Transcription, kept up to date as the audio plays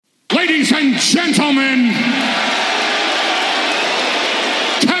Ladies and gentlemen,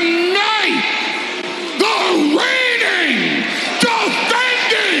 tonight, the reigning,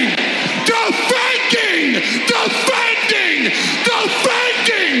 defending,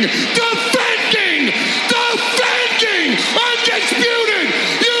 undisputed,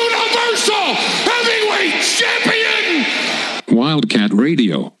 universal heavyweight champion, Wildcat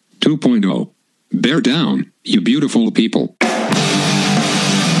Radio 2.0. Bear down, you beautiful people.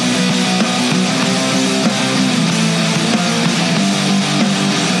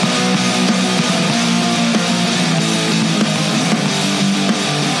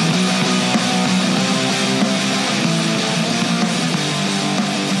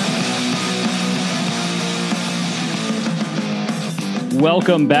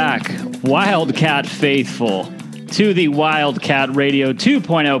 Welcome back, Wildcat faithful, to the Wildcat Radio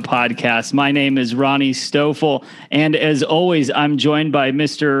 2.0 podcast. My name is Ronnie Stoffel, and as always, I'm joined by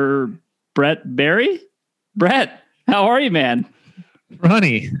Mr. Brett Barry. Brett, how are you, man?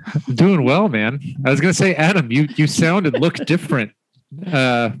 Ronnie, I'm doing well, man. I was going to say, Adam, you sound and look different.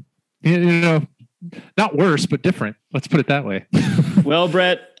 Not worse, but different. Let's put it that way. Well,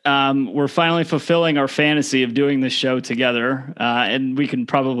 Brett, we're finally fulfilling our fantasy of doing this show together, and we can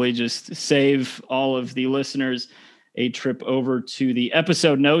probably just save all of the listeners a trip over to the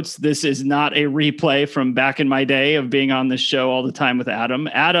episode notes. This is not a replay from back in my day of being on this show all the time with Adam.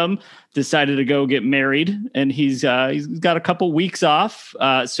 Adam decided to go get married, and he's got a couple weeks off.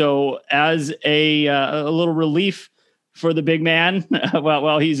 So as a little relief for the big man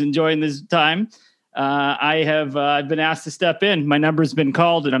while he's enjoying this time, I've been asked to step in. My number's been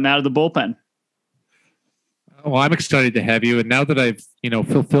called, and I'm out of the bullpen. Well, I'm excited to have you. And now that I've,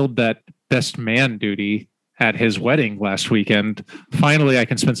 fulfilled that best man duty at his wedding last weekend, finally I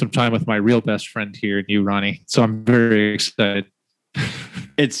can spend some time with my real best friend here and you, Ronnie. So I'm very excited.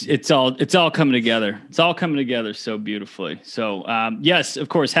 It's all coming together. It's all coming together so beautifully. So, yes, of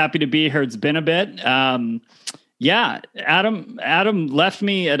course, happy to be here. It's been a bit. Yeah, Adam left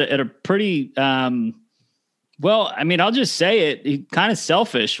me at a pretty, well, I mean, I'll just say it, he kind of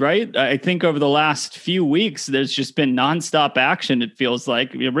selfish, right? I think over the last few weeks, there's just been nonstop action. It feels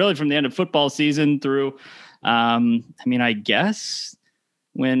like, really from the end of football season through, I guess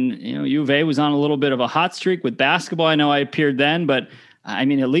when, U of A was on a little bit of a hot streak with basketball. I know I appeared then, but I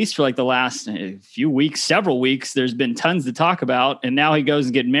mean, at least for like the last few weeks, several weeks, there's been tons to talk about. And now he goes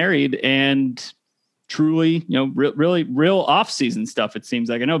and get married and truly, really real off-season stuff. It seems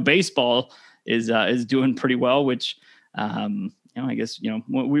like. I know baseball is doing pretty well, which, I guess,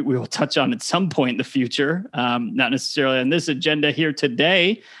 we will touch on at some point in the future. Not necessarily on this agenda here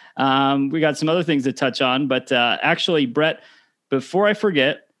today. We got some other things to touch on, but actually, Brett, before I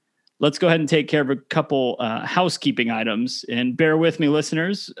forget, let's go ahead and take care of a couple housekeeping items, and bear with me,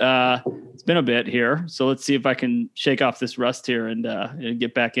 listeners. It's been a bit here, so let's see if I can shake off this rust here and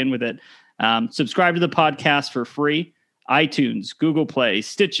get back in with it. Subscribe to the podcast for free. iTunes, Google Play,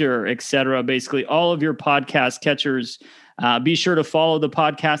 Stitcher, etc. Basically, all of your podcast catchers. Be sure to follow the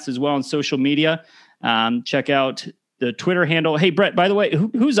podcast as well on social media. Check out the Twitter handle. Hey, Brett, by the way,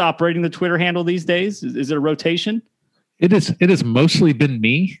 who's operating the Twitter handle these days? Is it a rotation? It has mostly been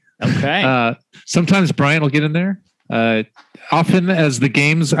me. Okay. Sometimes Brian will get in there. Often as the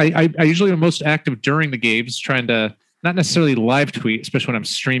games, I usually am most active during the games, trying to not necessarily live tweet, especially when I'm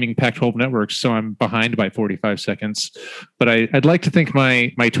streaming Pac-12 networks, so I'm behind by 45 seconds. But I'd like to think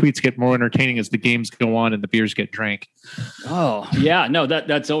my tweets get more entertaining as the games go on and the beers get drank. Oh, yeah. No,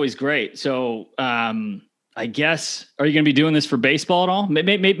 that's always great. So I guess, are you going to be doing this for baseball at all?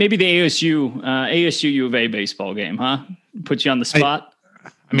 Maybe the ASU U of A baseball game, huh? Put you on the spot?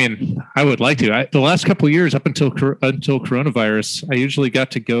 I would like to. The last couple of years, up until coronavirus, I usually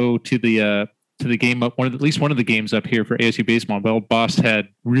got to go to the game up at least one of the games up here for ASU baseball. Well, Boss had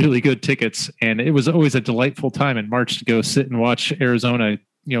really good tickets, and it was always a delightful time in March to go sit and watch Arizona,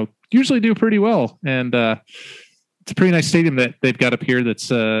 usually do pretty well. And it's a pretty nice stadium that they've got up here.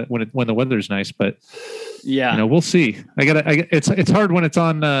 That's when the weather's nice, but yeah, we'll see. It's hard when it's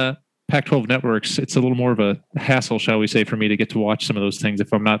on Pac-12 networks. It's a little more of a hassle, shall we say, for me to get to watch some of those things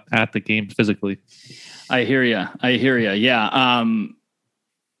if I'm not at the game physically. I hear you. Yeah.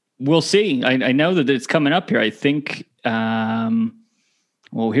 We'll see. I know that it's coming up here. I think,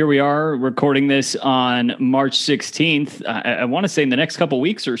 here we are recording this on March 16th. I want to say in the next couple of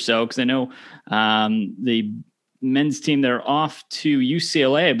weeks or so, because I know the men's team, they're off to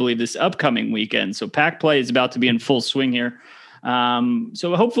UCLA, I believe, this upcoming weekend. So Pac play is about to be in full swing here.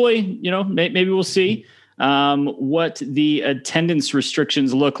 So hopefully, maybe we'll see what the attendance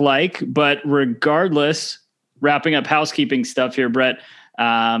restrictions look like. But regardless, wrapping up housekeeping stuff here, Brett,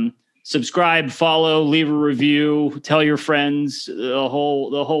 subscribe, follow, leave a review, tell your friends, the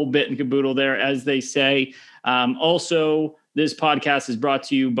whole bit and caboodle there, as they say. Also, this podcast is brought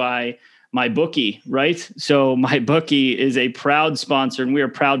to you by MyBookie, right? So MyBookie is a proud sponsor, and we are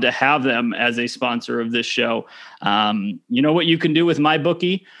proud to have them as a sponsor of this show. You know what you can do with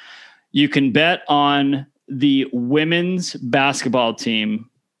MyBookie? You can bet on the women's basketball team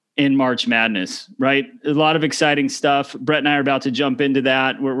in March Madness, right? A lot of exciting stuff. Brett and I are about to jump into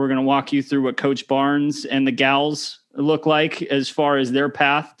that. We're going to walk you through what Coach Barnes and the gals look like as far as their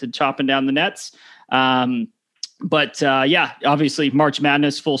path to chopping down the nets. But obviously March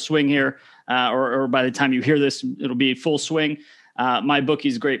Madness full swing here, or by the time you hear this, it'll be full swing. MyBookie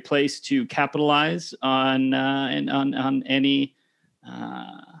is a great place to capitalize on any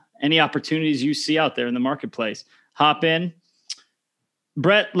opportunities you see out there in the marketplace. Hop in.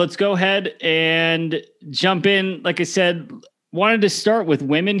 Brett, let's go ahead and jump in. Like I said, wanted to start with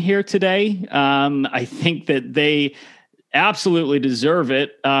women here today. I think that they absolutely deserve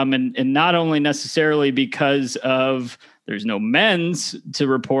it. And not only necessarily because of there's no men's to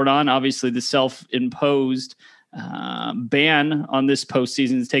report on. Obviously, the self-imposed ban on this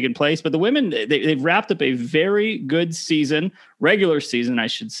postseason has taken place. But the women, they've wrapped up a very good season, regular season, I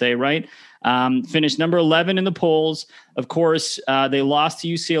should say, right? Finished number 11 in the polls. Of course, they lost to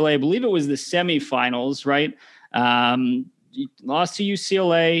UCLA. I believe it was the semifinals, right? Lost to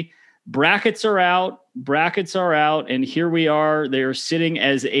UCLA. Brackets are out. And here we are. They are sitting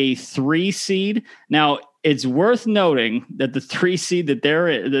as a 3 seed. Now, it's worth noting that the 3 seed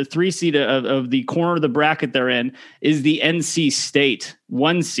of the corner of the bracket they're in is the NC State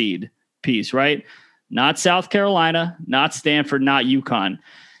 1 seed piece, right? Not South Carolina, not Stanford, not UConn.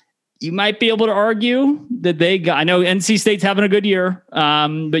 You might be able to argue that I know NC State's having a good year,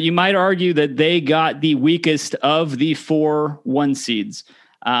 but you might argue that they got the weakest of the 4 1 seeds.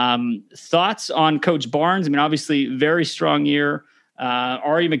 Thoughts on Coach Barnes? I mean, obviously, very strong year.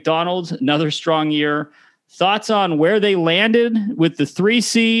 Ari McDonald, another strong year. Thoughts on where they landed with the 3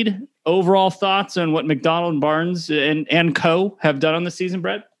 seed? Overall thoughts on what McDonald, Barnes, and co have done on the season,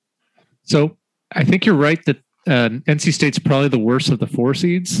 Brett? So I think you're right that NC State's probably the worst of the 4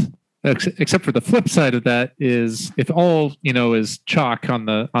 seeds. Except for the flip side of that is if all is chalk in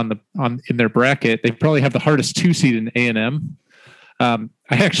their bracket, they probably have the hardest 2 seed in A&M. I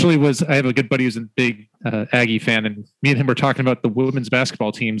have a good buddy who's a big Aggie fan, and me and him were talking about the women's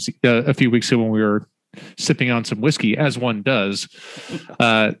basketball teams a few weeks ago when we were sipping on some whiskey, as one does.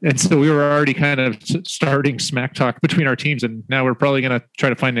 And so we were already kind of starting smack talk between our teams, and now we're probably going to try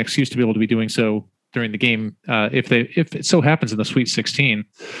to find an excuse to be able to be doing so during the game if it so happens in the Sweet 16.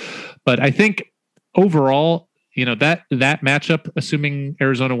 But I think overall, that matchup, assuming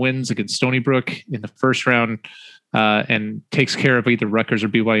Arizona wins against Stony Brook in the first round and takes care of either Rutgers or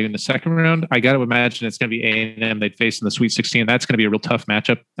BYU in the second round, I got to imagine it's going to be A&M they'd face in the Sweet 16. That's going to be a real tough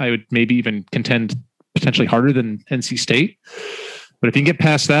matchup. I would maybe even contend potentially harder than NC State. But if you can get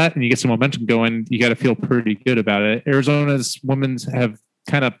past that and you get some momentum going, you got to feel pretty good about it. Arizona's women's have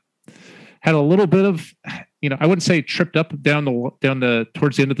kind of had a little bit of, I wouldn't say tripped up down the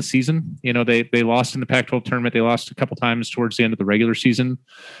towards the end of the season. They lost in the Pac-12 tournament. They lost a couple times towards the end of the regular season,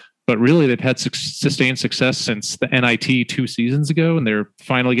 but really they've had sustained success since the NIT 2 seasons ago, and they're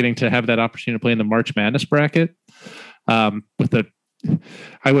finally getting to have that opportunity to play in the March Madness bracket. I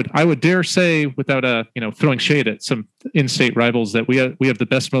would dare say, without throwing shade at some in-state rivals, that we have the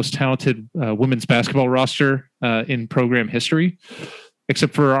best, most talented women's basketball roster in program history.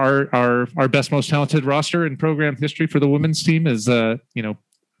 Except for our best, most talented roster in program history for the women's team is,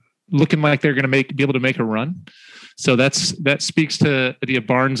 looking like they're going to be able to make a run. So that speaks to Adia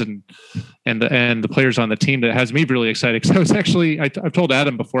Barnes and the players on the team that has me really excited. Because I was actually, I've told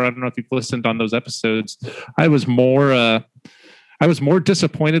Adam before, I don't know if you've listened on those episodes, I was more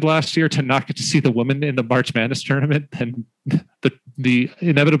disappointed last year to not get to see the women in the March Madness tournament than the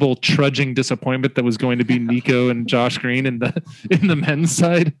inevitable trudging disappointment that was going to be Nico and Josh Green in the men's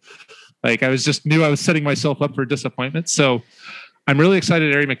side. Like, I was setting myself up for disappointment. So I'm really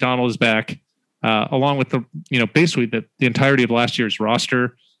excited Ari McDonald is back, along with basically the entirety of last year's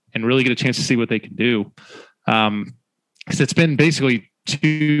roster, and really get a chance to see what they can do. Because it's been basically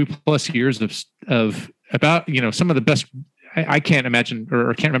 2+ years of about, some of the best. I can't imagine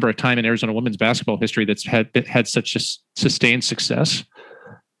or can't remember a time in Arizona women's basketball history that's had such a sustained success,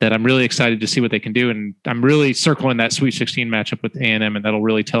 that I'm really excited to see what they can do. And I'm really circling that Sweet 16 matchup with A&M, and that'll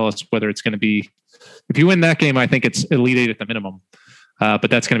really tell us whether it's going to be, if you win that game, I think it's Elite 8 at the minimum. But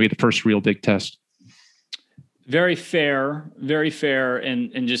that's going to be the first real big test. Very fair.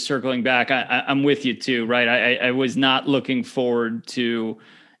 And just circling back, I'm with you too, right? I was not looking forward to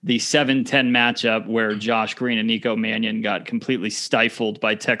the 7-10 matchup where Josh Green and Nico Mannion got completely stifled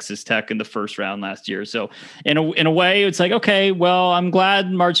by Texas Tech in the first round last year. So in a way, it's like, okay, well, I'm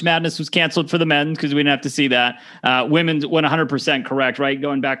glad March Madness was canceled for the men because we didn't have to see that. Women's 100% correct, right?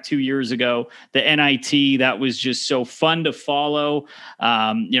 Going back 2 years ago, the NIT, that was just so fun to follow.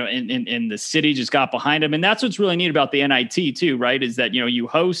 In the city just got behind them. And that's what's really neat about the NIT too, right? Is that, you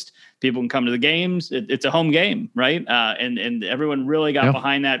host, people can come to the games. It's a home game, right? And everyone really got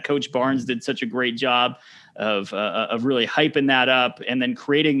behind that. Coach Barnes did such a great job of really hyping that up and then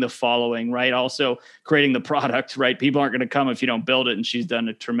creating the following, right? Also creating the product, right? People aren't going to come if you don't build it. And she's done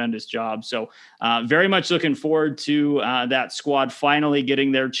a tremendous job. So very much looking forward to that squad finally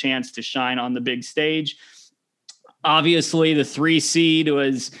getting their chance to shine on the big stage. Obviously, the 3 seed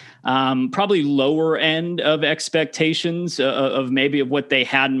was probably lower end of expectations of what they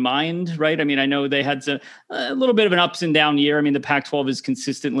had in mind, right? I mean, I know they had a little bit of an ups and down year. I mean, the Pac-12 is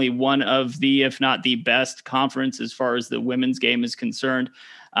consistently one of the, if not the best conference as far as the women's game is concerned.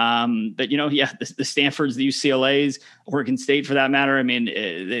 But the Stanfords, the UCLAs, Oregon State for that matter. I mean,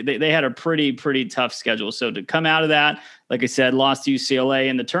 they had a pretty tough schedule. So to come out of that, like I said, lost to UCLA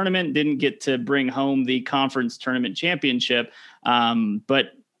in the tournament, didn't get to bring home the conference tournament championship,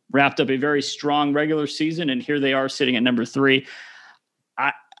 but wrapped up a very strong regular season. And here they are sitting at number 3.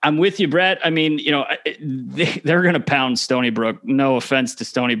 I'm with you, Brett. I mean, they're going to pound Stony Brook. No offense to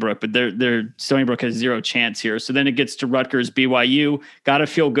Stony Brook, but they're Stony Brook has zero chance here. So then it gets to Rutgers, BYU. Got to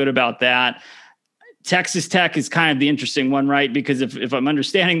feel good about that. Texas Tech is kind of the interesting one, right? Because if I'm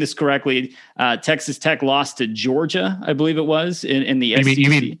understanding this correctly, Texas Tech lost to Georgia, I believe it was in the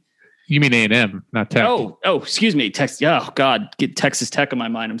SEC. You mean A&M, not Tech. Oh, excuse me. Oh God, get Texas Tech in my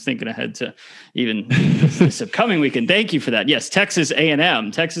mind. I'm thinking ahead to even this upcoming weekend. Thank you for that. Yes. Texas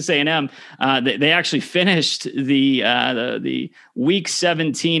A&M, they actually finished the week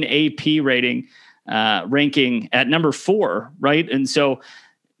 17 AP ranking at number 4. Right. And so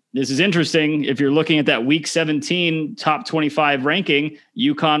this is interesting. If you're looking at that week 17 top 25 ranking,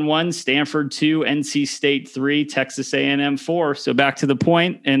 UConn 1, Stanford 2, NC State 3, Texas A&M 4. So back to the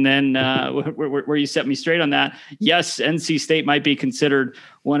point, and then where you set me straight on that. Yes, NC State might be considered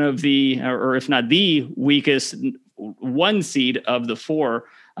one of the, or if not the weakest 1 seed of the 4.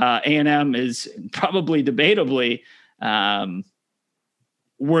 A&M is probably debatably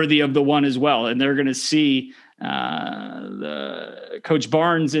worthy of the 1 as well, and they're going to see. The Coach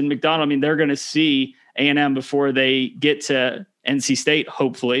Barnes and McDonald, I mean, they're going to see A&M before they get to NC State,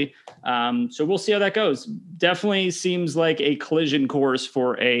 hopefully. So we'll see how that goes. Definitely seems like a collision course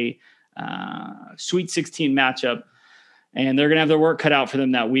for a Sweet 16 matchup. And they're going to have their work cut out for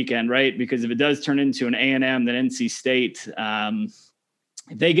them that weekend, right? Because if it does turn into an A&M, then NC State,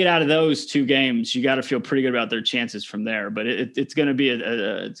 if they get out of those 2 games, you got to feel pretty good about their chances from there. But it's going to be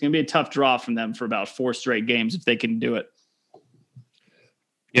a tough draw from them for about 4 straight games if they can do it.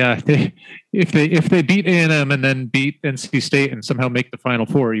 Yeah, if they beat A&M and then beat NC State and somehow make the Final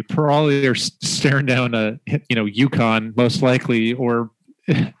Four, you probably are staring down UConn most likely, or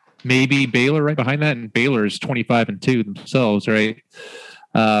maybe Baylor right behind that, and Baylor is 25-2 themselves, right?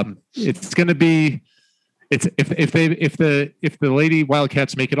 It's going to be. It's if the Lady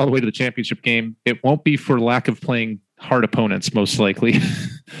Wildcats make it all the way to the championship game, it won't be for lack of playing hard opponents, most likely.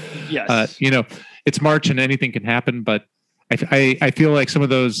 Yes. It's March and anything can happen, but I feel like some of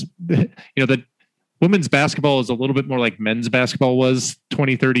those, the women's basketball is a little bit more like men's basketball was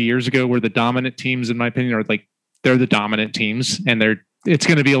 20, 30 years ago, where the dominant teams, in my opinion, are like, they're the dominant teams, and it's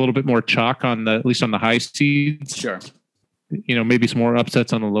going to be a little bit more chalk at least on the high seeds. Sure. Maybe some more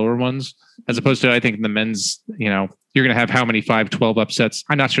upsets on the lower ones, as opposed to, I think in the men's, you're going to have how many 5-12 upsets.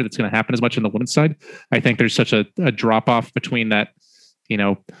 I'm not sure that's going to happen as much on the women's side. I think there's such a drop off between that,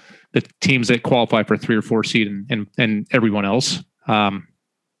 the teams that qualify for 3 or 4 seed and everyone else. I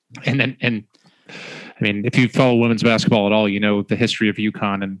mean, if you follow women's basketball at all, the history of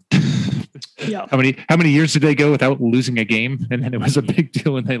UConn and yeah. how many years did they go without losing a game? And then it was a big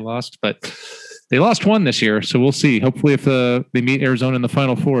deal when they lost, but they lost 1 this year, so we'll see. Hopefully, if they meet Arizona in the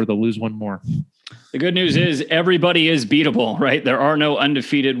Final Four, they'll lose 1 more. The good news is everybody is beatable, right? There are no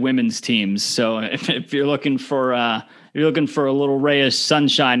undefeated women's teams. So if you're looking for a little ray of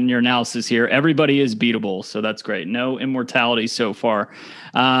sunshine in your analysis here, everybody is beatable. So that's great. No immortality so far.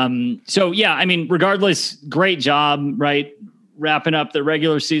 So yeah, I mean, regardless, great job, right? Wrapping up the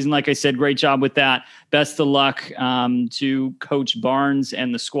regular season. Like I said, great job with that. Best of luck to Coach Barnes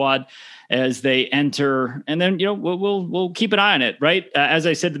and the squad as they enter. And then, we'll keep an eye on it, right? As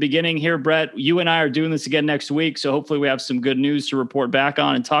I said at the beginning here, Brett, you and I are doing this again next week. So hopefully we have some good news to report back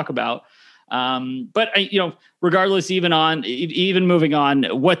on and talk about. But regardless, even moving on,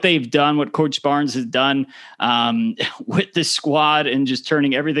 what they've done, what Coach Barnes has done with this squad and just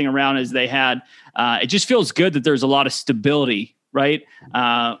turning everything around as they had, it just feels good that there's a lot of stability, right?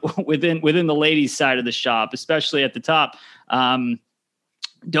 Within the ladies' side of the shop, especially at the top.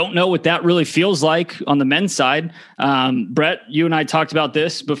 Don't know what that really feels like on the men's side. Brett, you and I talked about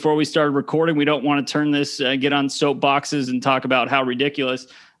this before we started recording. We don't want to turn this, get on soapboxes and talk about how ridiculous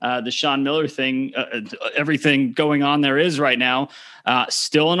the Sean Miller thing, everything going on there is right now.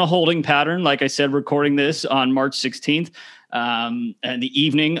 Still in a holding pattern. Like I said, recording this on March 16th and the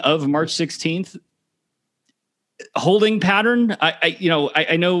evening of March 16th. Holding pattern.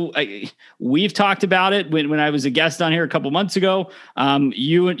 I know we've talked about it when I was a guest on here a couple months ago.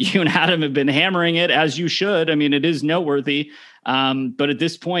 You and Adam have been hammering it, as you should. I mean, it is noteworthy. But at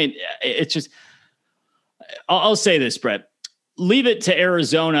this point, it's just, I'll say this, Brett, leave it to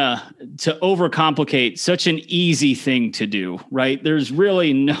Arizona to overcomplicate such an easy thing to do, right? There's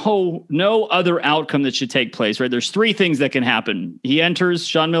really no other outcome that should take place, right? There's three things that can happen.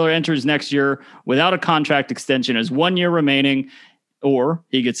 Sean Miller enters next year without a contract extension, has 1 year remaining, or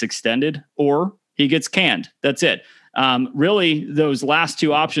he gets extended, or he gets canned. That's it. Really, those last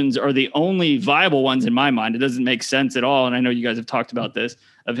two options are the only viable ones in my mind. It doesn't make sense at all. And I know you guys have talked about this,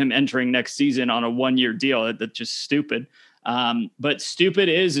 of him entering next season on a 1 year deal. That's just stupid. But stupid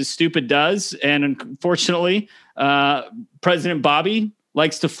is as stupid does. And unfortunately, President Bobby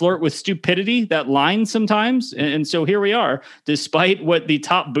likes to flirt with stupidity, that line sometimes. And so here we are, despite what the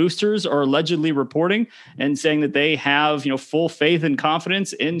top boosters are allegedly reporting and saying that they have, full faith and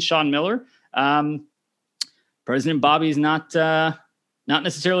confidence in Sean Miller. President Bobby's not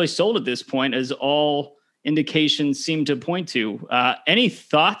necessarily sold at this point, as all indications seem to point to. Any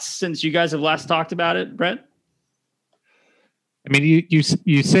thoughts since you guys have last talked about it, Brett? I mean,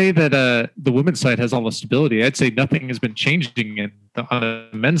 you say that the women's side has all the stability. I'd say nothing has been changing on the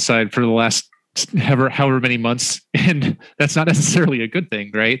men's side for the last however many months, and that's not necessarily a good thing,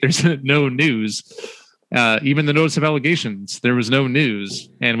 right? There's no news. Even the notice of allegations, there was no news,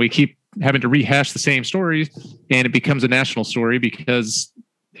 and we keep having to rehash the same stories, and it becomes a national story because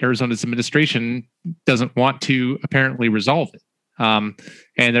Arizona's administration doesn't want to apparently resolve it,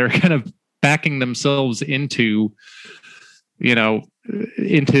 and they're kind of backing themselves into one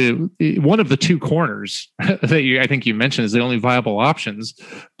of the two corners that I think you mentioned is the only viable options.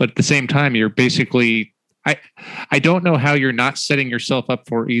 But at the same time, you're basically, I don't know how you're not setting yourself up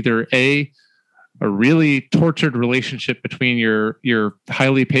for either a really tortured relationship between your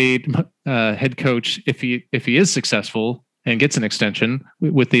highly paid head coach, if he is successful and gets an extension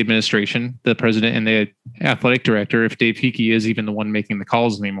with the administration, the president and the athletic director, if Dave Hickey is even the one making the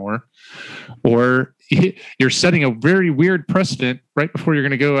calls anymore, or you're setting a very weird precedent right before you're going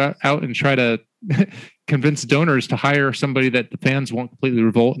to go out and try to convince donors to hire somebody that the fans won't completely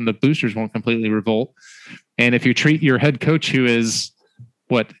revolt and the boosters won't completely revolt. And if you treat your head coach, who is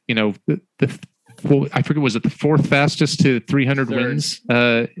I forget, was it the fourth fastest to 300 wins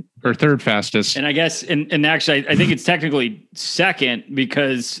or third fastest? And I guess, and actually, I think it's technically second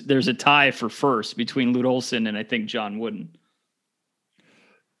because there's a tie for first between Lute Olson and I think John Wooden.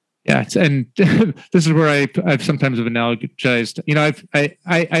 Yeah, and this is where I've sometimes have analogized.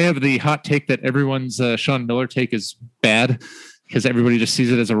 I have the hot take that everyone's Sean Miller take is bad because everybody just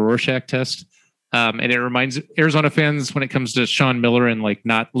sees it as a Rorschach test. And it reminds Arizona fans when it comes to Sean Miller and like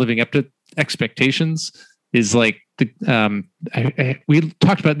not living up to expectations is like we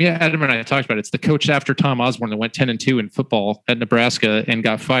talked about. Adam and I talked about it. It's the coach after Tom Osborne that went 10-2 in football at Nebraska and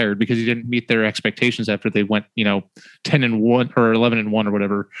got fired because he didn't meet their expectations after they went 10-1 or 11-1 or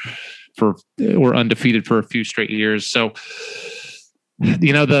whatever or undefeated for a few straight years. So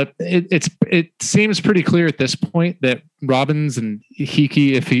it seems pretty clear at this point that Robbins and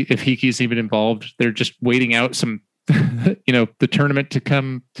Hickey, if Hickey's even involved, they're just waiting out some the tournament to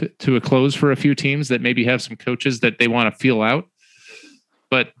come to a close for a few teams that maybe have some coaches that they want to feel out.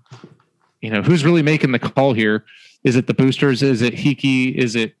 But who's really making the call here? Is it the boosters? Is it Hickey?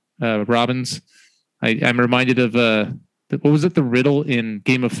 Is it Robbins? I'm reminded of what was it, the riddle in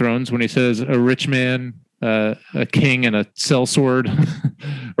Game of Thrones when he says a rich man, a king, and a sellsword,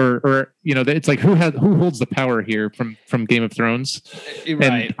 or it's like who holds the power here from Game of Thrones?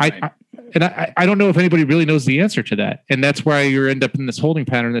 Right. And I don't know if anybody really knows the answer to that, and that's why you end up in this holding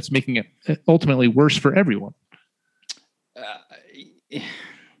pattern that's making it ultimately worse for everyone.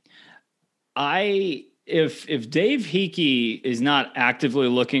 If Dave Hickey is not actively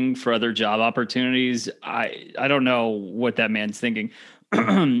looking for other job opportunities, I don't know what that man's thinking.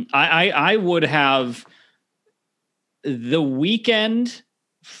 I would have the weekend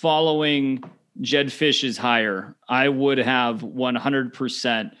following Jed Fish's hire, I would have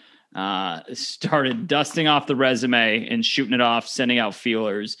 100% started dusting off the resume and shooting it off, sending out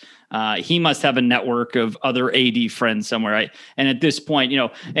feelers. He must have a network of other AD friends somewhere, right? And at this point,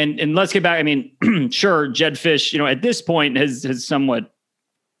 and let's get back. I mean, sure, Jed Fish, at this point has somewhat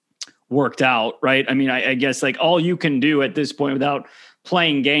worked out, right? I mean, I guess like all you can do at this point without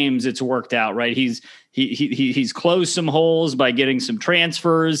playing games, it's worked out, right? He's closed some holes by getting some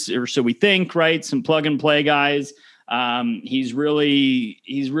transfers, or so we think, right? Some plug and play guys. He's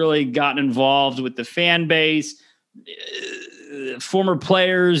really gotten involved with the fan base, former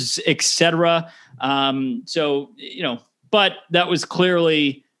players, etc. But that was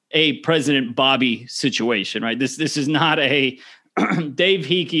clearly a President Bobby situation, right? This is not a Dave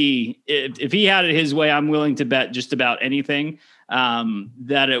Hickey. If he had it his way, I'm willing to bet just about anything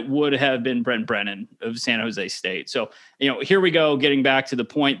that it would have been Brent Brennan of San Jose State. So, here we go, getting back to the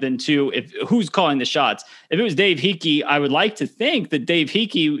point then too, who's calling the shots. If it was Dave Hickey, I would like to think that Dave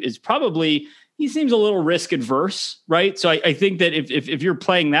Hickey is he seems a little risk adverse, right? So I think that if you're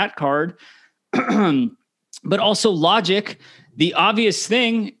playing that card, but also logic, the obvious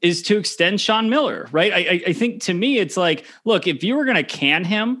thing is to extend Sean Miller, right? I think to me, it's like, look, if you were going to can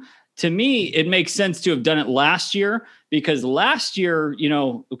him, to me, it makes sense to have done it last year, because last year,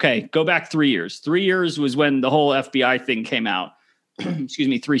 go back 3 years. 3 years was when the whole FBI thing came out. Excuse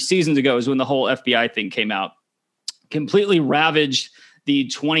me, 3 seasons ago is when the whole FBI thing came out. Completely ravaged the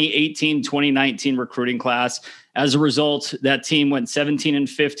 2018-2019 recruiting class. As a result, that team went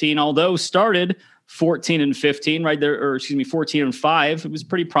 17-15, although started 14-15, right there, or 14-5. It was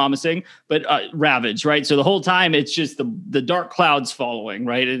pretty promising, but ravaged, right? So the whole time it's just the dark clouds following,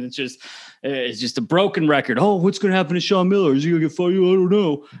 right? And it's just a broken record. Oh, what's going to happen to Sean Miller? Is he going to get fired? I don't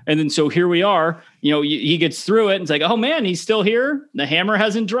know. And then so here we are. He gets through it, and it's like, oh man, he's still here. The hammer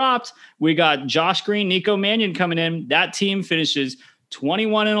hasn't dropped. We got Josh Green, Nico Mannion coming in. That team finishes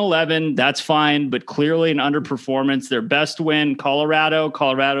 21-11. That's fine, but clearly an underperformance. Their best win,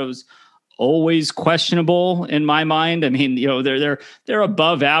 Colorado's always questionable in my mind. I mean, they're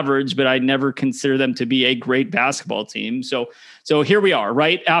above average, but I never consider them to be a great basketball team. So here we are,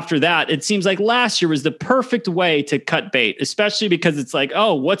 right after that. It seems like last year was the perfect way to cut bait, especially because it's like,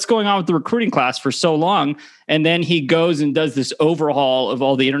 oh, what's going on with the recruiting class for so long? And then he goes and does this overhaul of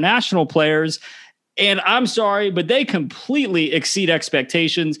all the international players. And I'm sorry, but they completely exceed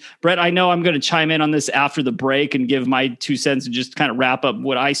expectations. Brett, I know I'm going to chime in on this after the break and give my 2 cents and just kind of wrap up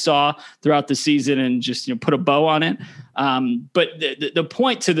what I saw throughout the season and just put a bow on it. But the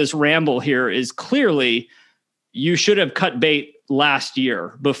point to this ramble here is clearly you should have cut bait last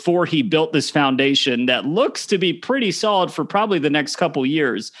year before he built this foundation that looks to be pretty solid for probably the next couple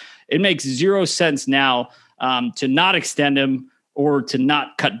years. It makes zero sense now to not extend him or to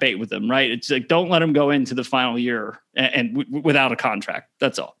not cut bait with them, right? It's like, don't let him go into the final year and without a contract.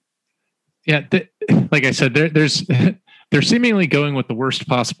 That's all. Yeah. Like I said, they're seemingly going with the worst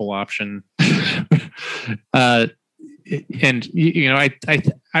possible option. And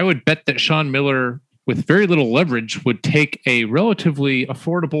I would bet that Sean Miller, with very little leverage, would take a relatively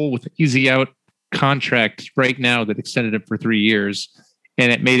affordable with easy out contract right now that extended him for 3 years. And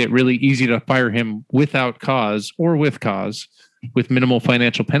it made it really easy to fire him without cause or with cause, with minimal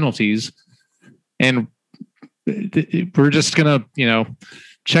financial penalties. And we're just going to,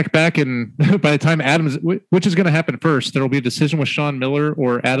 check back. And by the time which is going to happen first, there will be a decision with Sean Miller,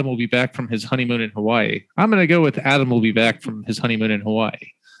 or Adam will be back from his honeymoon in Hawaii. I'm going to go with Adam will be back from his honeymoon in Hawaii.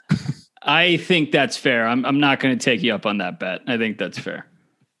 I think that's fair. I'm not going to take you up on that bet. I think that's fair.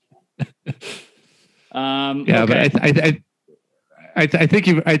 Yeah, okay. But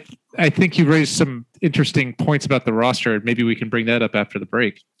I think you raised some interesting points about the roster. Maybe we can bring that up after the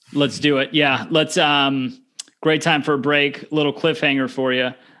break. Let's do it. Yeah, let's. Great time for a break. Little cliffhanger for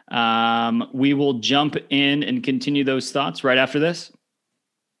you. We will jump in and continue those thoughts right after this.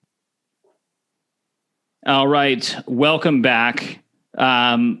 All right, welcome back,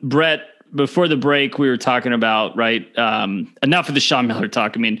 Brett. Before the break, we were talking about, right, enough of the Sean Miller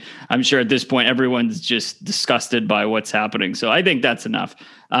talk. I mean, I'm sure at this point, everyone's just disgusted by what's happening. So I think that's enough.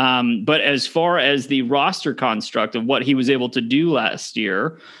 But as far as the roster construct of what he was able to do last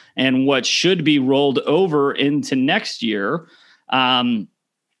year and what should be rolled over into next year, 2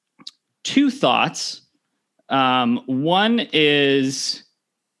 thoughts. One is...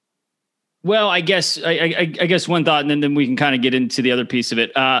 Well, I guess one thought, and then we can kind of get into the other piece of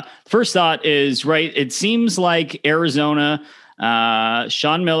it. First thought is, right, it seems like Arizona,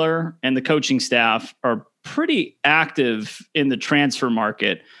 Sean Miller, and the coaching staff are pretty active in the transfer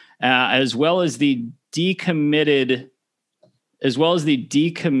market, as well as the decommitted as well as the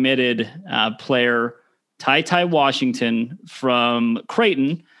decommitted player Ty Washington from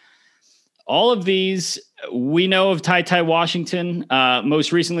Creighton. All of these, we know of Ty Washington.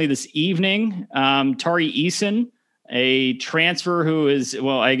 Most recently this evening, Tari Eason, a transfer who is,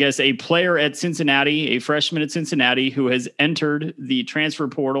 I guess a player at Cincinnati, a freshman at Cincinnati who has entered the transfer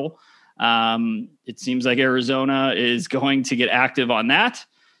portal. It seems like Arizona is going to get active on that.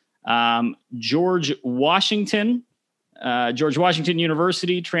 George Washington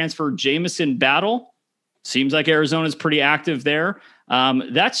University transfer Jamison Battle. Seems like Arizona's pretty active there.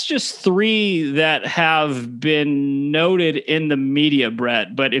 That's just 3 that have been noted in the media,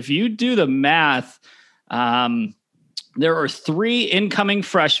 Brett. But if you do the math, there are 3 incoming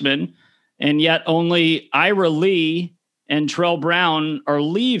freshmen, and yet only Ira Lee and Trell Brown are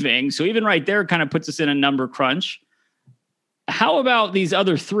leaving. So even right there kind of puts us in a number crunch. How about these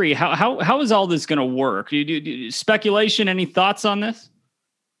other 3? How is all this going to work? Do you speculation? Any thoughts on this?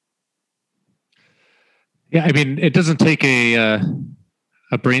 Yeah, I mean, it doesn't take a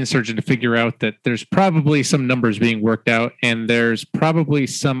brain surgeon to figure out that there's probably some numbers being worked out, and there's probably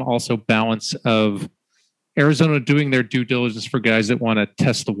some also balance of Arizona doing their due diligence for guys that want to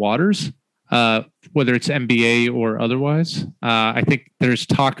test the waters, whether it's NBA or otherwise. I think there's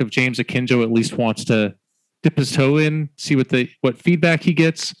talk of James Akinjo at least wants to dip his toe in, see what feedback he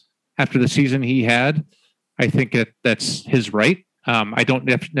gets after the season he had. I think that's his right. I don't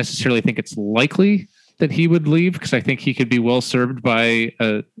necessarily think it's likely that he would leave, because I think he could be well served by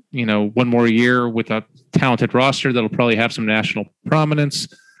one more year with a talented roster that'll probably have some national prominence,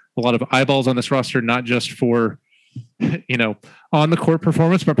 a lot of eyeballs on this roster, not just for on the court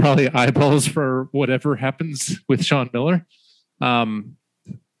performance, but probably eyeballs for whatever happens with Sean Miller. But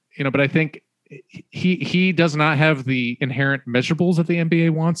I think he does not have the inherent measurables that the NBA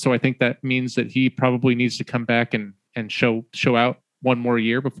wants, so I think that means that he probably needs to come back and show out one more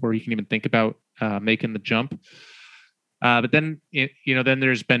year before he can even think about making the jump. But then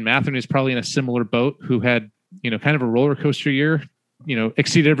there's Ben Mathurin, who's probably in a similar boat, who had, kind of a roller coaster year,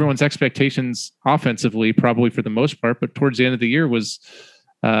 exceeded everyone's expectations offensively, probably for the most part, but towards the end of the year was,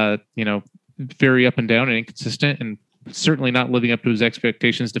 very up and down and inconsistent, and certainly not living up to his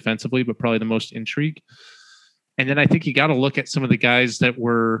expectations defensively, but probably the most intrigue. And then I think you got to look at some of the guys that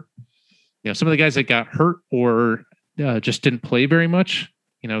were, some of the guys that got hurt or just didn't play very much.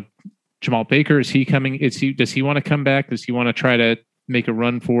 Jamal Baker, is he coming? Does he want to come back? Does he want to try to make a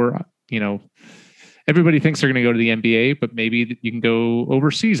run for, everybody thinks they're going to go to the NBA, but maybe you can go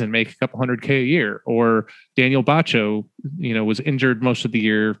overseas and make a couple $100K a year. Or Daniel Bacho, was injured most of the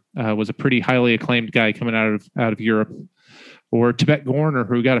year, was a pretty highly acclaimed guy coming out of Europe. Or Tibet Gorner,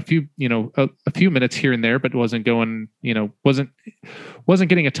 who got a few minutes here and there, but wasn't going, wasn't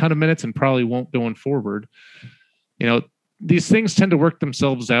getting a ton of minutes and probably won't going forward. These things tend to work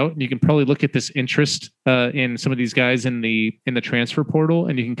themselves out, and you can probably look at this interest in some of these guys in the transfer portal,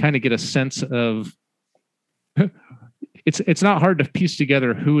 and you can kind of get a sense of it's not hard to piece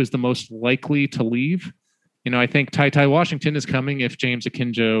together who is the most likely to leave. I think Ty Washington is coming if James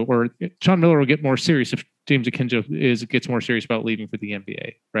Akinjo, or Sean Miller will get more serious if James Akinjo gets more serious about leaving for the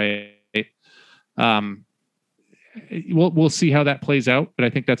NBA, right? We'll see how that plays out, but I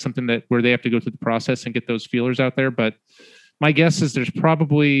think that's something where they have to go through the process and get those feelers out there. But my guess is there's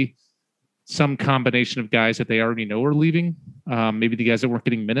probably some combination of guys that they already know are leaving. Maybe the guys that weren't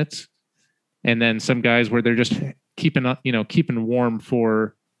getting minutes, and then some guys where they're just keeping warm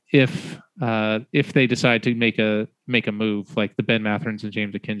for if they decide to make a move, like the Ben Mathurins and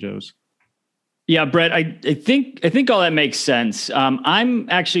James Akinjos. Yeah, Brett, I think all that makes sense. I'm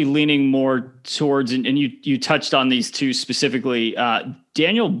actually leaning more towards, and you touched on these two specifically,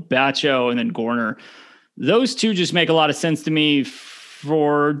 Daniel Bacho and then Gorner. Those two just make a lot of sense to me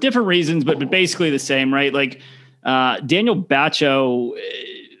for different reasons, but basically the same, right? Like Daniel Bacho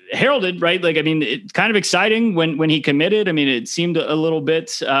heralded, right? Like, I mean, it's kind of exciting when he committed. I mean, it seemed a little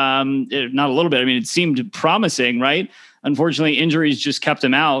bit, not a little bit. I mean, it seemed promising, right? Unfortunately, injuries just kept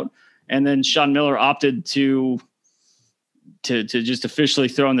him out. And then Sean Miller opted to just officially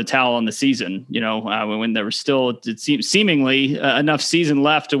throw in the towel on the season, when there was still, it seemed seemingly enough season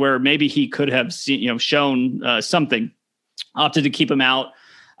left to where maybe he could have shown something. Opted to keep him out.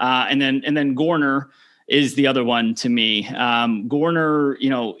 And then Gorner is the other one to me. Gorner,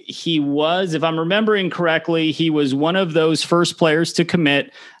 he was, if I'm remembering correctly, he was one of those first players to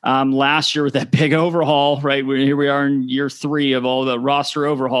commit last year with that big overhaul, right? Here we are in year 3 of all the roster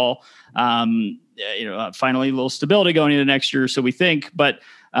overhaul. Finally a little stability going into next year. So we think, but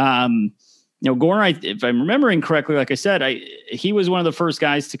Gorner, if I'm remembering correctly, like I said, he was one of the first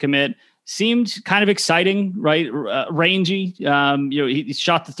guys to commit. seemed kind of exciting, right? Rangy. He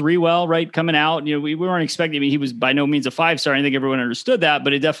shot the three well, right? Coming out, we weren't expecting. I mean, he was by no means a 5-star. I think everyone understood that,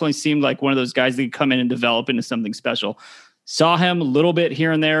 but it definitely seemed like one of those guys that could come in and develop into something special. Saw him a little bit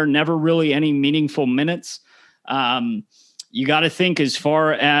here and there, never really any meaningful minutes. You got to think as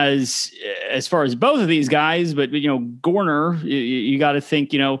far as both of these guys, but Gorner, you got to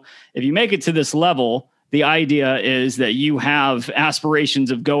think, if you make it to this level, the idea is that you have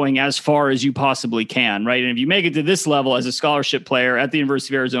aspirations of going as far as you possibly can, right? And if you make it to this level as a scholarship player at the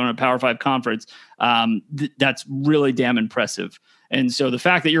University of Arizona Power 5 conference, that's really damn impressive. And so the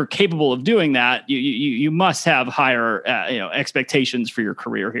fact that you're capable of doing that, you must have higher expectations for your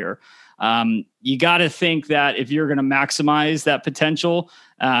career here. You got to think that if you're going to maximize that potential,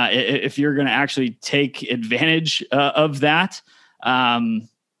 if you're going to actually take advantage of that,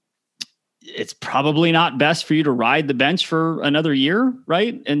 it's probably not best for you to ride the bench for another year,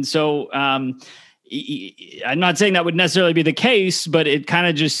 right? And so I'm not saying that would necessarily be the case, but it kind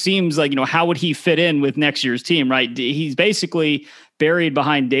of just seems like, how would he fit in with next year's team, right? He's basically buried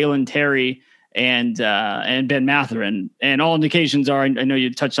behind Dalen Terry and Ben Mathurin, and all indications are, I know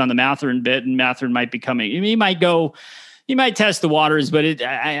you touched on the Mathurin bit, and Mathurin might be coming. He might test the waters, but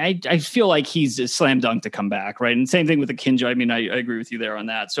I feel like he's a slam dunk to come back, right? And same thing with Akinjo. I mean, I agree with you there on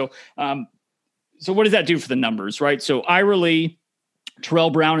that. So what does that do for the numbers, right? So Ira Lee, Terrell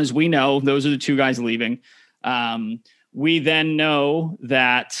Brown, as we know, those are the two guys leaving. We then know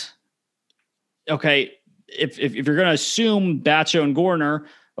that, okay, if you're going to assume Batcho and Gorner,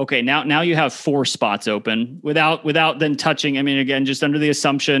 okay, now you have 4 spots open without then touching. I mean, again, just under the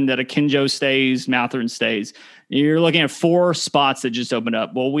assumption that Akinjo stays, Mathurin stays, you're looking at 4 spots that just opened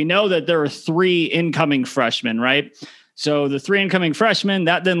up. Well, we know that there are 3 incoming freshmen, right? So the 3 incoming freshmen,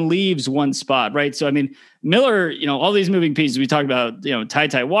 that then leaves 1 spot, right? So, I mean, Miller, all these moving pieces we talked about,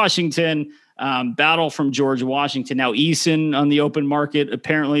 Ty Washington, Battle from George Washington, now Eason on the open market,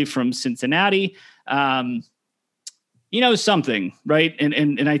 apparently from Cincinnati. Something, right?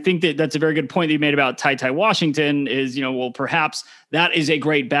 And I think that's a very good point that you made about Ty Washington is, perhaps that is a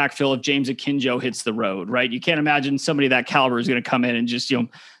great backfill if James Akinjo hits the road, right? You can't imagine somebody that caliber is going to come in and just,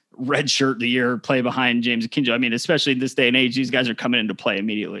 redshirt the year, play behind James Akinjo. I mean, especially in this day and age, these guys are coming into play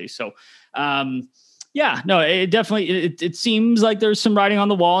immediately. So, it definitely, it seems like there's some writing on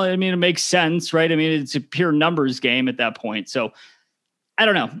the wall. I mean, it makes sense, right? I mean, it's a pure numbers game at that point. So I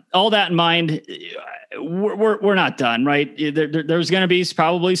don't know. All that in mind, we're not done, right? There's going to be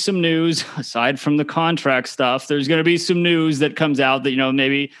probably some news aside from the contract stuff. There's going to be some news that comes out that,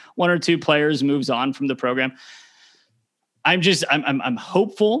 maybe 1 or 2 players moves on from the program. I'm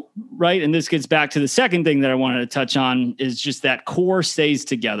hopeful, right? And this gets back to the second thing that I wanted to touch on is just that core stays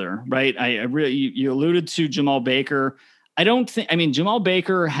together, right? You alluded to Jamal Baker. Jamal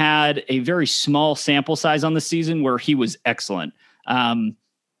Baker had a very small sample size on the season where he was excellent.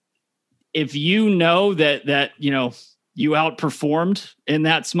 If you know that you outperformed in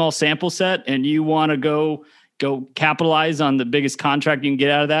that small sample set and you want to go capitalize on the biggest contract you can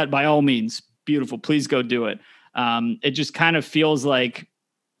get out of that, by all means, beautiful. Please go do it. It just kind of feels like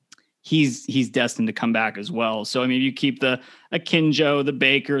he's destined to come back as well. So, I mean, you keep the Akinjo, the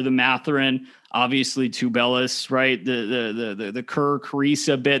Baker, the Mathurin, obviously Tubelis, right? The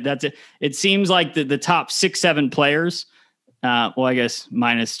Carissa bit. That's it. It seems like the top 6-7 players, I guess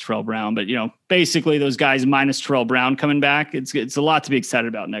minus Terrell Brown, but basically those guys minus Terrell Brown coming back. It's a lot to be excited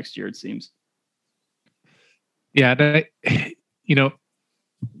about next year, it seems. Yeah.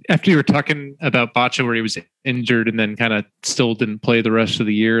 After you were talking about Batcho where he was injured and then kind of still didn't play the rest of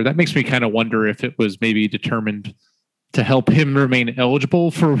the year, that makes me kind of wonder if it was maybe determined to help him remain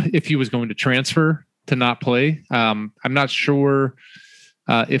eligible for if he was going to transfer to not play. I'm not sure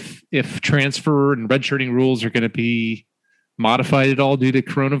if transfer and redshirting rules are going to be modified at all due to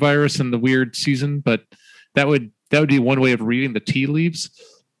coronavirus and the weird season, but that would be one way of reading the tea leaves.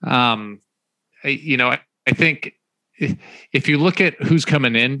 I think if you look at who's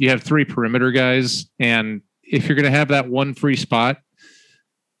coming in, you have 3 perimeter guys, and if you're going to have that 1 free spot,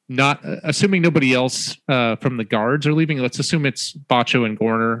 not assuming nobody else from the guards are leaving, let's assume it's Batcho and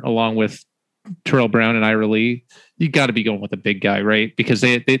Gorner along with Terrell Brown and Ira Lee. You got to be going with a big guy, right? Because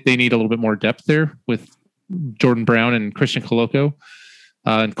they need a little bit more depth there with Jordan Brown and Christian Coloco.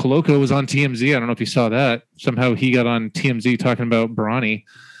 And Coloco was on TMZ. I don't know if you saw that. Somehow he got on TMZ talking about Bronny.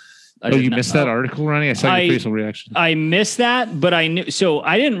 You missed that article, Ronnie? I saw your facial reaction. I missed that, but I knew. So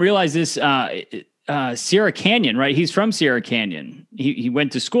I didn't realize this. Sierra Canyon, right? He's from Sierra Canyon. He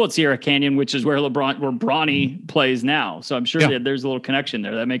went to school at Sierra Canyon, which is where Bronny plays now. So I'm sure that there's a little connection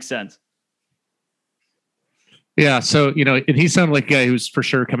there. That makes sense. Yeah. So, and he sounded like a guy who's for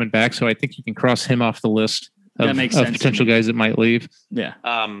sure coming back. So I think you can cross him off the list of potential guys that might leave. Yeah.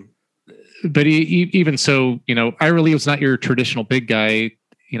 But even so, Ira Lee was not your traditional big guy.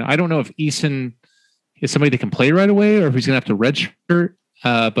 I don't know if Eason is somebody that can play right away or if he's going to have to redshirt.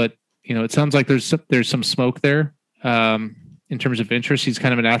 But it sounds like there's some smoke there in terms of interest. He's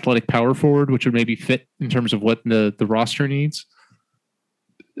kind of an athletic power forward, which would maybe fit in terms of what the roster needs.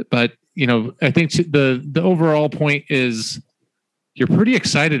 But I think the overall point is you're pretty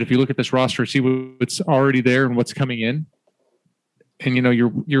excited if you look at this roster, see what's already there and what's coming in. And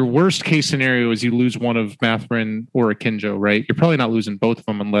your worst case scenario is you lose one of Mathurin or Akinjo, right? You're probably not losing both of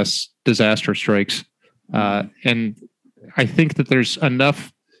them unless disaster strikes. And I think that there's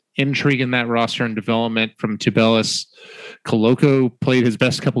enough intrigue in that roster and development from Tubelis. Koloko played his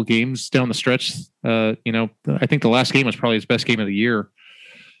best couple games down the stretch. I think the last game was probably his best game of the year.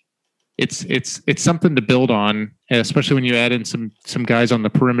 It's something to build on, especially when you add in some guys on the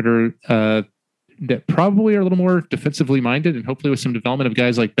perimeter that probably are a little more defensively minded, and hopefully with some development of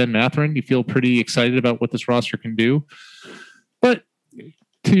guys like Ben Mathurin, you feel pretty excited about what this roster can do. But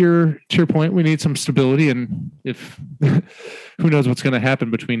to your point, we need some stability, and if who knows what's going to happen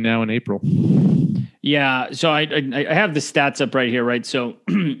between now and April. Yeah. So I have the stats up right here, right? So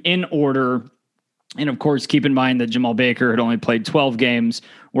in order, and of course, keep in mind that Jamal Baker had only played 12 games,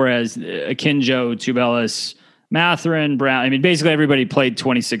 whereas Akinjo, Tubelis, Mathurin, Brown, I mean, basically everybody played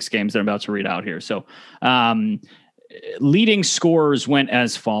 26 games that I'm about to read out here. So leading scorers went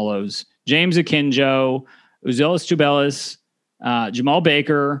as follows: James Akinjo, Uzelis Tubelis, Jamal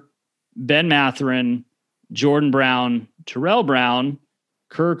Baker, Ben Mathurin, Jordan Brown, Terrell Brown,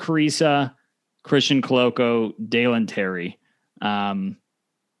 Kerr Carissa, Christian Koloko, Dalen Terry.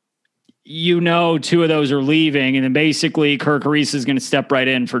 Two of those are leaving, and then basically Kerr Carissa is going to step right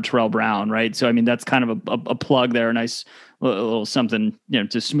in for Terrell Brown, right? So, I mean, that's kind of a plug there, a nice little something,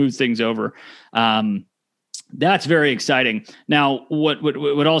 to smooth things over. That's very exciting. Now,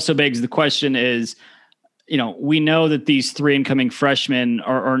 what also begs the question is, we know that these three incoming freshmen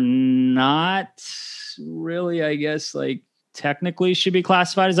are not really, I guess, like technically should be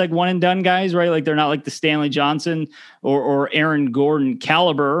classified as like one and done guys, right? Like they're not like the Stanley Johnson or Aaron Gordon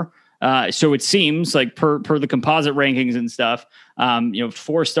caliber. So it seems like per the composite rankings and stuff,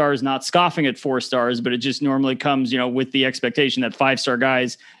 4 stars, not scoffing at 4 stars, but it just normally comes, with the expectation that 5-star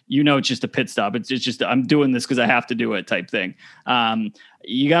guys, it's just a pit stop. It's just, I'm doing this because I have to do it type thing.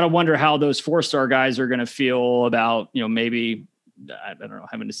 You got to wonder how those 4-star guys are going to feel about, maybe, I don't know,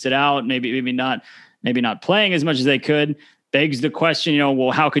 having to sit out, maybe not playing as much as they could. Begs the question,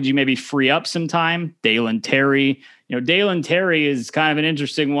 well, how could you maybe free up some time? Dalen Terry, Dalen Terry is kind of an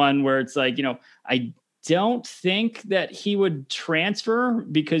interesting one where it's like, I don't think that he would transfer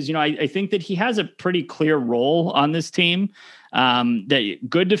because, I think that he has a pretty clear role on this team. That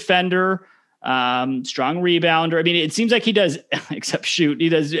good defender, strong rebounder. I mean, it seems like he does, except shoot, he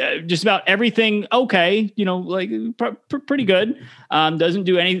does just about everything. Okay. Pretty good. Doesn't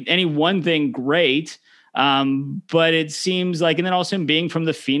do any one thing great. But it seems like, and then also him being from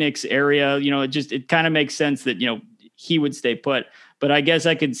the Phoenix area, it kind of makes sense that, he would stay put. But I guess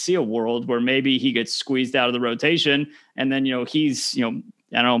I could see a world where maybe he gets squeezed out of the rotation and then, he's,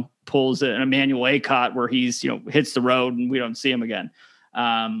 pulls an Emmanuel Acott where he's, hits the road and we don't see him again.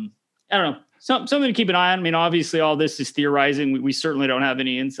 I don't know. Something to keep an eye on. I mean, obviously all this is theorizing. We certainly don't have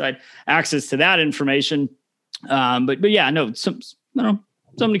any inside access to that information. But yeah, no, I don't know.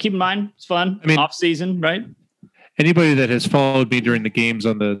 Something to keep in mind. It's fun. I mean, off season, right? Anybody that has followed me during the games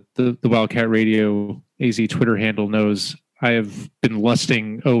on the Wildcat Radio AZ Twitter handle knows I have been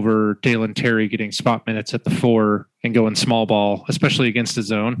lusting over Dalen Terry getting spot minutes at the 4 and going small ball, especially against the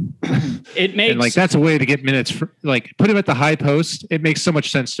zone. It makes and that's a way to get minutes. Put him at the high post. It makes so much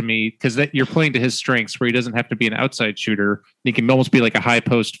sense to me because that you're playing to his strengths, where he doesn't have to be an outside shooter. He can almost be like a high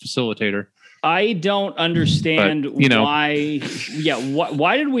post facilitator. I don't understand why. Yeah,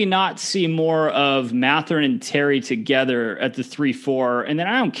 why did we not see more of Mathurin and Terry together at the 3-4? And then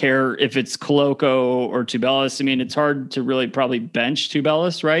I don't care if it's Koloko or Tubelis. I mean, it's hard to really probably bench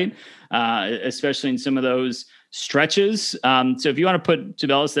Tubelis, right? Especially in some of those stretches. So if you want to put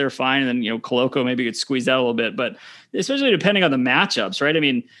Tubelis there, fine. And then Koloko maybe gets squeezed out a little bit, but especially depending on the matchups, right? I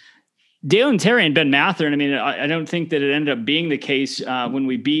mean, Dalen Terry and Ben Mathurin, I mean, I don't think that it ended up being the case when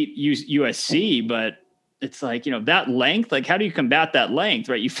we beat USC, but it's like, that length, like how do you combat that length,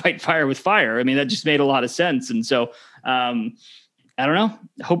 right? You fight fire with fire. I mean, that just made a lot of sense. And so I don't know,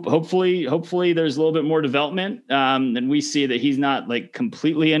 hopefully there's a little bit more development and we see that he's not like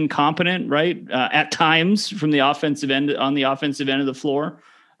completely incompetent, right? At times from the offensive end, on the offensive end of the floor.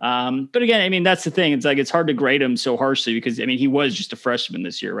 But again, I mean, that's the thing. It's like, it's hard to grade him so harshly because, I mean, he was just a freshman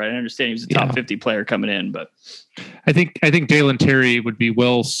this year, right? I understand he was a top 50 player coming in, but I think Dalen Terry would be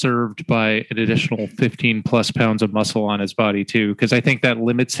well served by an additional 15 plus pounds of muscle on his body too, because I think that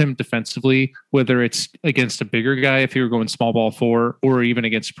limits him defensively, whether it's against a bigger guy, if he were going small ball 4, or even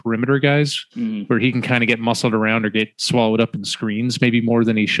against perimeter guys, where he can kind of get muscled around or get swallowed up in screens, maybe more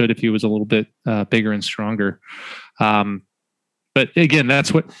than he should if he was a little bit bigger and stronger. But again,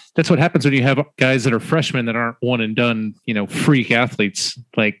 that's what happens when you have guys that are freshmen that aren't one and done, freak athletes.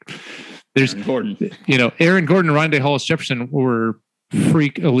 Like there's Aaron Gordon, Aaron Gordon and Rondé Hollis Jefferson were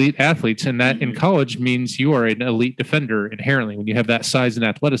freak elite athletes, and that in college means you are an elite defender inherently when you have that size and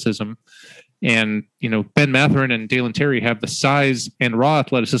athleticism. And, Ben Mathurin and Dalen Terry have the size and raw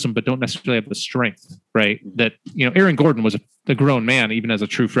athleticism, but don't necessarily have the strength, right? That, Aaron Gordon was a grown man, even as a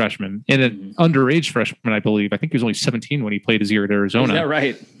true freshman, and an underage freshman, I believe. I think he was only 17 when he played his year at Arizona. Is that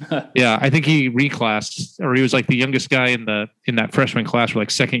right? Yeah, I think he reclassed, or he was like the youngest guy in that freshman class, or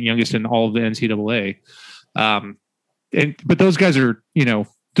like second youngest in all of the NCAA. But those guys are,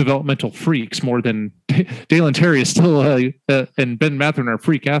 developmental freaks more than Dalen Terry is still and Ben Mathurin are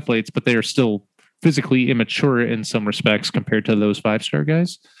freak athletes, but they are still physically immature in some respects compared to those 5-star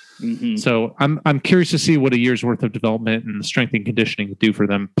guys. So I'm curious to see what a year's worth of development and strength and conditioning would do for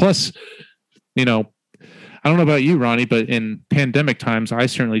them. Plus, I don't know about you, Ronnie, but in pandemic times, I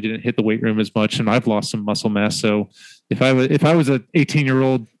certainly didn't hit the weight room as much, and I've lost some muscle mass. So if I was an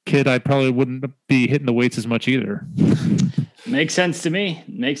 18-year-old kid, I probably wouldn't be hitting the weights as much either. Makes sense to me.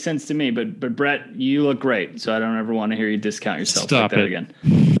 But Brett, you look great. So I don't ever want to hear you discount yourself Stop like that it. Again.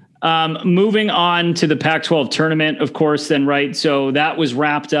 Moving on to the Pac-12 tournament, of course, then, right? So that was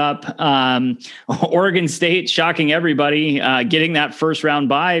wrapped up. Oregon State shocking everybody, getting that first round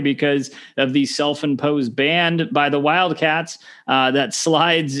bye because of the self-imposed ban by the Wildcats that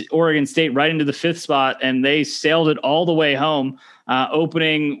slides Oregon State right into the 5th spot, and they sailed it all the way home.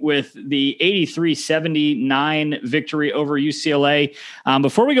 Opening with the 83-79 victory over UCLA.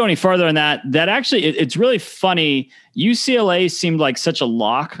 Before we go any farther on that actually, it's really funny. UCLA seemed like such a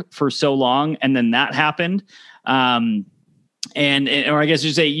lock for so long, and then that happened. Or I guess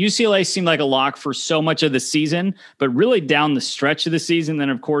you say UCLA seemed like a lock for so much of the season, but really down the stretch of the season, then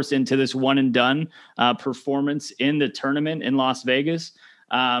of course into this one and done performance in the tournament in Las Vegas.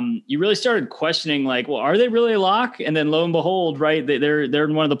 You really started questioning, like, well, are they really a lock? And then lo and behold, right, they're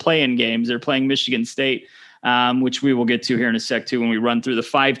in one of the play-in games. They're playing Michigan State, which we will get to here in a sec too when we run through the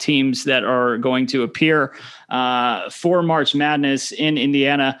 5 teams that are going to appear for March Madness in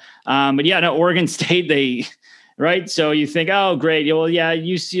Indiana. But yeah, no, Oregon State, right? So you think, oh, great. Well, yeah,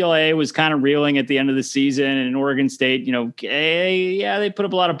 UCLA was kind of reeling at the end of the season, and Oregon State, they put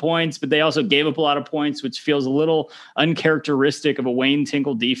up a lot of points, but they also gave up a lot of points, which feels a little uncharacteristic of a Wayne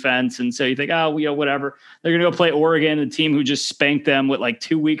Tinkle defense. And so you think, whatever. They're going to go play Oregon, a team who just spanked them with like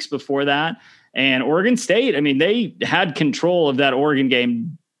 2 weeks before that. And Oregon State, I mean, they had control of that Oregon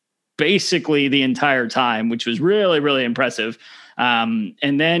game basically the entire time, which was really, really impressive.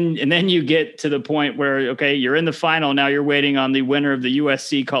 And then you get to the point where, okay, you're in the final. Now you're waiting on the winner of the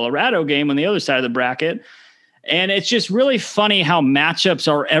USC Colorado game on the other side of the bracket. And it's just really funny how matchups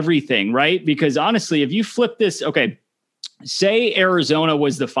are everything, right? Because honestly, if you flip this, okay, say Arizona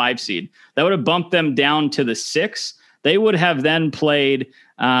was the 5 seed, that would have bumped them down to the 6. They would have then played, if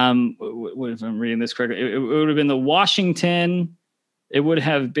I'm reading this correctly, it would have been the Washington. They would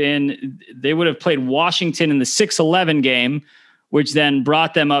have played Washington in the 6-11 game, which then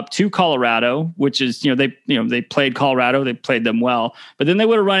brought them up to Colorado, which is, they played Colorado, they played them well, but then they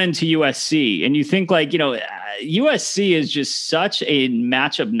would have run into USC. And you think USC is just such a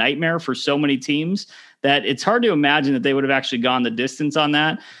matchup nightmare for so many teams that it's hard to imagine that they would have actually gone the distance on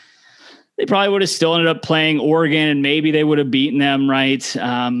that. They probably would have still ended up playing Oregon, and maybe they would have beaten them, right?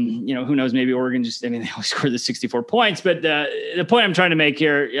 Who knows? Maybe Oregon they only scored the 64 points. But the point I'm trying to make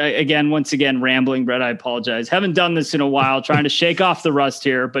here, once again, rambling, Brett, I apologize. Haven't done this in a while, trying to shake off the rust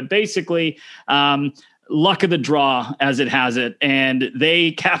here. But basically, luck of the draw, as it has it. And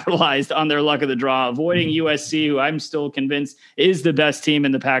they capitalized on their luck of the draw, avoiding USC, who I'm still convinced is the best team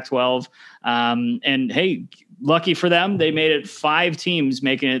in the Pac-12. And hey, lucky for them, they made it 5 teams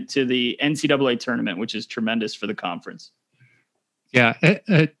making it to the NCAA tournament, which is tremendous for the conference. Yeah,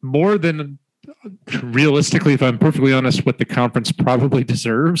 more than realistically, if I'm perfectly honest, what the conference probably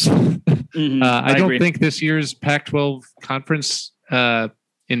deserves. I don't think this year's Pac-12 conference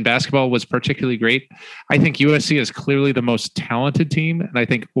in basketball was particularly great. I think USC is clearly the most talented team, and I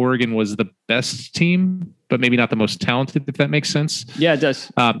think Oregon was the best team, but maybe not the most talented, if that makes sense. Yeah, it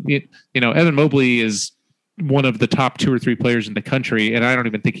does. Evan Mobley is one of the top 2 or 3 players in the country, and I don't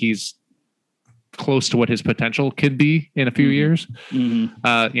even think he's close to what his potential could be in a few years.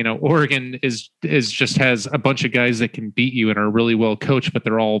 Oregon is just has a bunch of guys that can beat you and are really well coached, but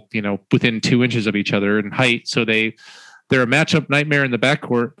they're all, within 2 inches of each other in height. So they're a matchup nightmare in the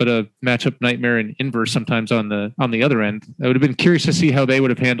backcourt, but a matchup nightmare in inverse sometimes on the other end. I would have been curious to see how they would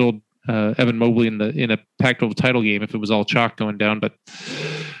have handled Evan Mobley in a Pac-12 title game if it was all chalk going down. But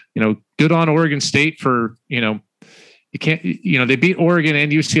good on Oregon State for you can't they beat Oregon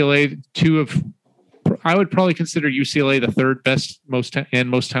and UCLA, I would probably consider UCLA the third best, most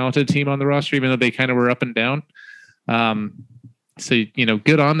talented team on the roster, even though they kind of were up and down. So,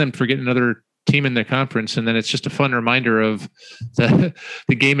 good on them for getting another team in their conference. And then it's just a fun reminder of the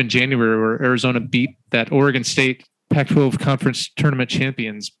game in January where Arizona beat that Oregon State Pac-12 conference tournament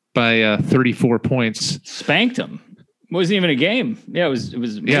champions by 34 points. Spanked them. It wasn't even a game. Yeah, it was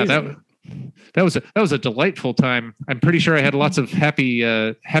amazing. Yeah, that was a delightful time. I'm pretty sure I had lots of happy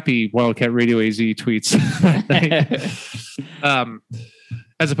Wildcat Radio AZ tweets.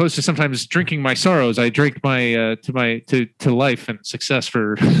 As opposed to sometimes drinking my sorrows, I drink my to life and success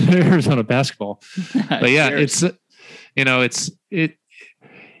for Arizona basketball. But yeah,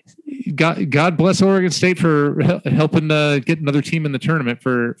 God bless Oregon State for helping get another team in the tournament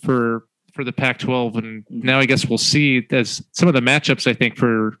for the Pac-12, and now I guess we'll see as some of the matchups. I think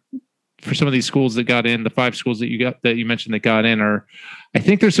for some of these schools that got in, the 5 schools that you mentioned that got in I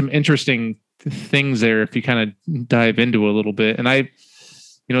think there's some interesting things there if you kind of dive into a little bit. And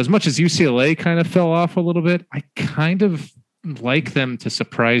as much as UCLA kind of fell off a little bit, I kind of like them to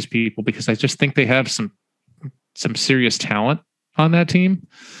surprise people because I just think they have some serious talent on that team.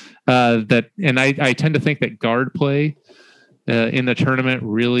 I tend to think that guard play in the tournament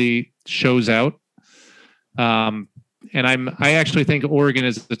really shows out. And I actually think Oregon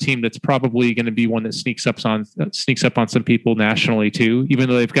is the team that's probably going to be one that sneaks up on some people nationally too, even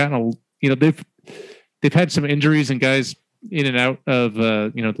though they've gotten they've had some injuries and guys in and out of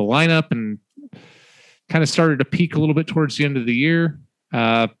the lineup and kind of started to peak a little bit towards the end of the year.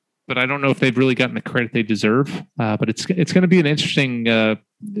 But I don't know if they've really gotten the credit they deserve. But it's going to be an interesting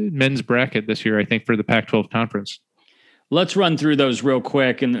men's bracket this year, I think, for the Pac-12 conference. Let's run through those real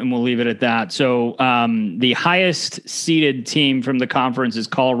quick and we'll leave it at that. So the highest seeded team from the conference is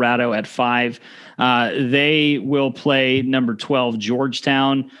Colorado at 5. They will play number 12,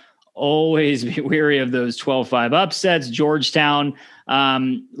 Georgetown. Always be wary of those 12-5 upsets. Georgetown,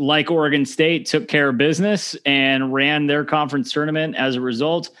 like Oregon State, took care of business and ran their conference tournament. As a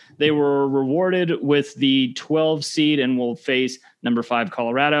result, they were rewarded with the 12 seed and will face number 5,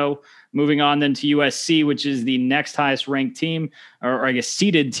 Colorado. Moving on then to USC, which is the next highest ranked team, or I guess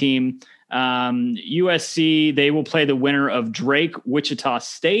seeded team. USC, they will play the winner of Drake, Wichita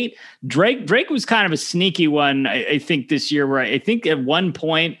State. Drake was kind of a sneaky one, I think, this year, where I think at one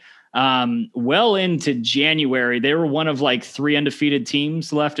point, well into January, they were one of like 3 undefeated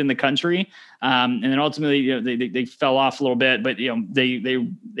teams left in the country. And then ultimately, they fell off a little bit, but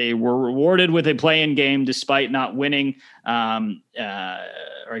they were rewarded with a play-in game despite not winning, or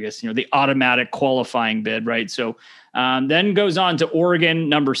I guess the automatic qualifying bid, right? So then goes on to Oregon,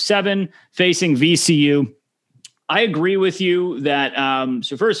 number 7, facing VCU. I agree with you that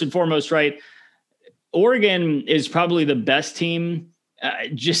so first and foremost, right, Oregon is probably the best team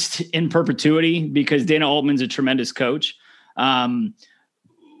just in perpetuity because Dana Altman's a tremendous coach.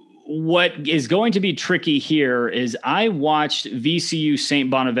 What is going to be tricky here is I watched VCU St.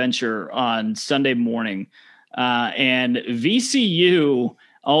 Bonaventure on Sunday morning, and VCU,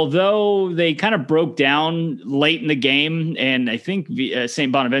 although they kind of broke down late in the game, and I think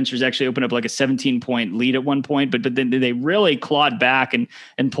St. Bonaventure's actually opened up like a 17-point lead at one point, but then they really clawed back and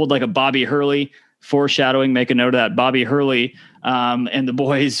pulled like a Bobby Hurley, foreshadowing, make a note of that, Bobby Hurley, and the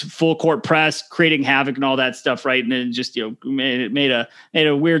boys full court press, creating havoc and all that stuff, right? And it just made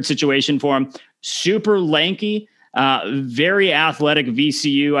a weird situation for him. Super lanky, very athletic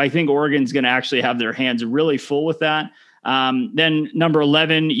VCU. I think Oregon's going to actually have their hands really full with that. Then number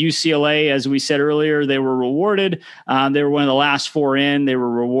 11, UCLA, as we said earlier, they were rewarded. They were one of the last 4 in. They were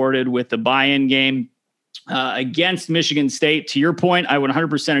rewarded with the buy-in game against Michigan State. To your point, I would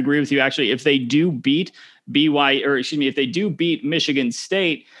 100% agree with you. Actually, if they do beat if they do beat Michigan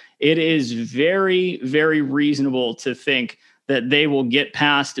State, it is very, very reasonable to think that they will get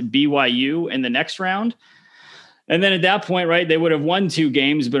past BYU in the next round. And then at that point, right, they would have won 2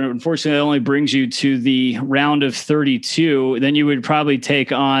 games, but unfortunately it only brings you to the round of 32. Then you would probably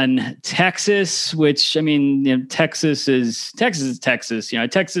take on Texas, which, I mean, Texas is Texas.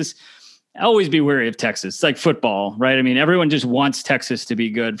 Texas always be wary of Texas. It's like football, right? I mean, everyone just wants Texas to be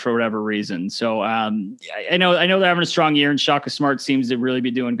good for whatever reason. So I know they're having a strong year, and Shaka Smart seems to really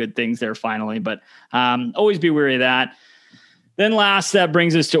be doing good things there finally. But always be wary of that. Then last, that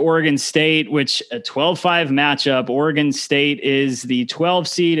brings us to Oregon State, which a 12-5 matchup. Oregon State is the 12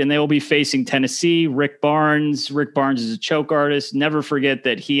 seed, and they will be facing Tennessee. Rick Barnes is a choke artist. Never forget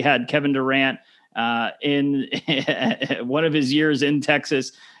that he had Kevin Durant in one of his years in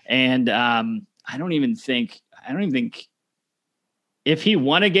Texas. And I don't even think if he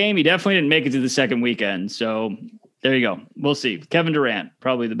won a game, he definitely didn't make it to the second weekend. So there you go. We'll see. Kevin Durant,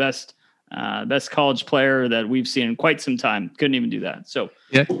 probably the best college player that we've seen in quite some time. Couldn't even do that. So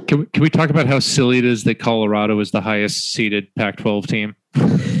yeah, can we talk about how silly it is that Colorado is the highest seeded Pac-12 team?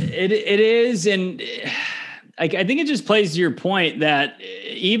 It is, and I think it just plays to your point that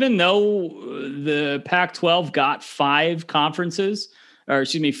even though the Pac-12 got 5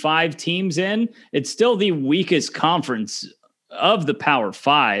 teams in, it's still the weakest conference of the Power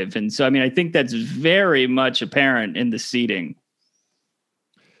 5. And so, I mean, I think that's very much apparent in the seeding.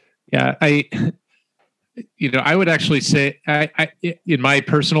 Yeah, I would actually say I in my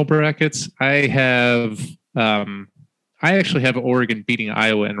personal brackets, I actually have Oregon beating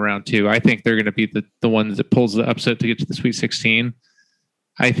Iowa in round 2. I think they're going to be the ones that pulls the upset to get to the Sweet 16.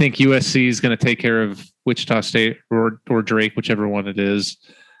 I think USC is going to take care of Wichita State or Drake, whichever one it is.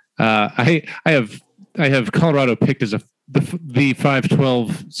 I have Colorado picked as the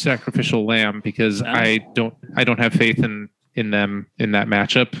 5-12 sacrificial lamb because I don't have faith in them in that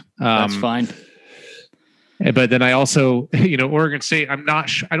matchup. That's fine. But then I also, Oregon State, I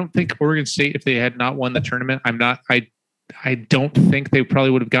don't think Oregon State, if they had not won the tournament, I don't think they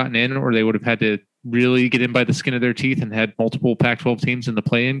probably would have gotten in, or they would have had to really get in by the skin of their teeth and had multiple Pac-12 teams in the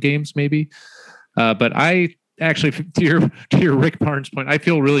play-in games, maybe. But I actually, to your Rick Barnes point, I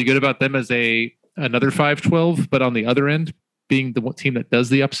feel really good about them as another 5-12, but on the other end, being the team that does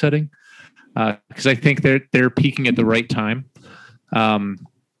the upsetting, because I think they're peaking at the right time.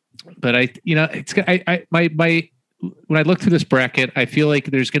 But when I look through this bracket, I feel like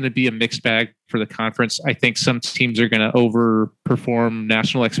there's going to be a mixed bag for the conference. I think some teams are going to overperform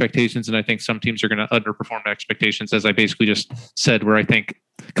national expectations, and I think some teams are going to underperform expectations, as I basically just said, where I think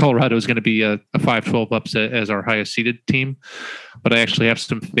Colorado is going to be a 5-12 upset as our highest seeded team. But I actually have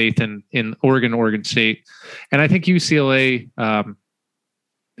some faith in Oregon State. And I think UCLA,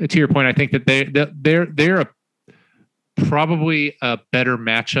 to your point, I think that they're probably a better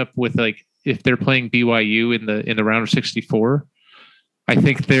matchup with, like, if they're playing BYU in the round of 64. I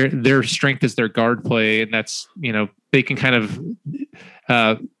think their strength is their guard play, and that's, they can kind of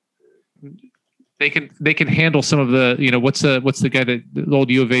they can handle some of the, what's the guy that the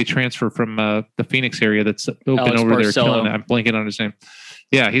old U of A transfer from the Phoenix area that's open Alex over Barcelo. there killing it. I'm blanking on his name.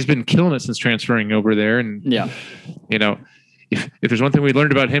 Yeah, he's been killing it since transferring over there, and if there's one thing we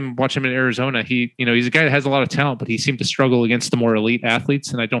learned about him, watch him in Arizona, he's a guy that has a lot of talent, but he seemed to struggle against the more elite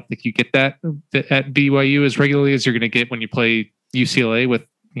athletes. And I don't think you get that at BYU as regularly as you're going to get when you play UCLA with,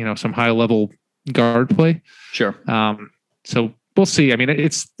 some high level guard play. Sure. So we'll see. I mean,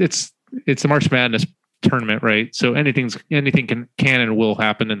 it's a March Madness tournament, right? So anything can and will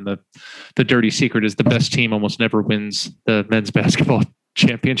happen. And the dirty secret is the best team almost never wins the men's basketball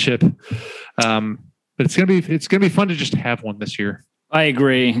championship. But it's gonna be fun to just have one this year. I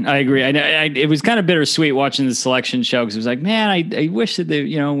agree. It was kind of bittersweet watching the selection show, because it was like, man, I wish that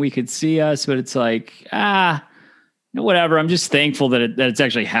we could see us, but it's like, whatever. I'm just thankful that it's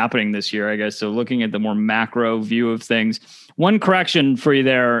actually happening this year, I guess. So looking at the more macro view of things, one correction for you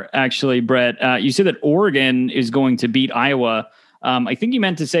there, actually, Brett. You said that Oregon is going to beat Iowa. I think you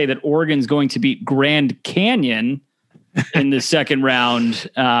meant to say that Oregon's going to beat Grand Canyon in the second round,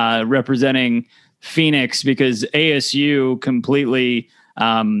 representing Phoenix, because ASU completely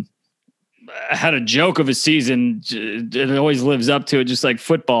had a joke of a season. It always lives up to it, just like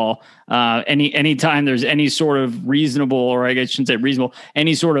football. Anytime there's any sort of reasonable, or I guess I shouldn't say reasonable,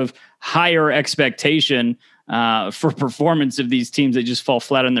 any sort of higher expectation for performance of these teams, they just fall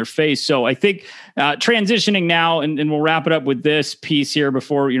flat on their face. So I think transitioning now, and we'll wrap it up with this piece here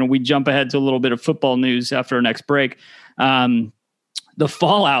before we jump ahead to a little bit of football news after our next break. The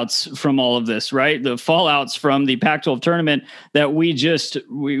fallouts from all of this, right? The fallouts from the Pac-12 tournament that we just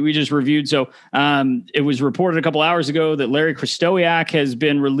reviewed. So it was reported a couple hours ago that Larry Krystkowiak has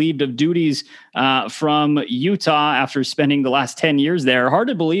been relieved of duties from Utah after spending the last 10 years there. Hard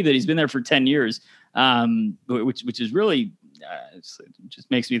to believe that he's been there for 10 years, which is really it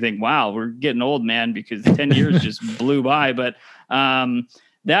just makes me think, wow, we're getting old, man, because 10 years just blew by. But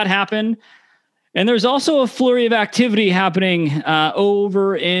that happened. And there's also a flurry of activity happening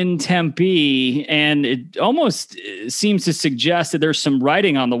over in Tempe, and it almost seems to suggest that there's some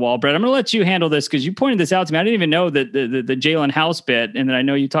writing on the wall. Brett, I'm going to let you handle this because you pointed this out to me. I didn't even know that the Jalen House bit, and then I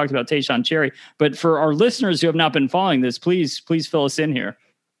know you talked about Tayshaun Cherry. But for our listeners who have not been following this, please fill us in here.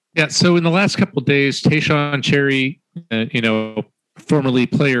 Yeah, so in the last couple of days, Tayshaun Cherry, formerly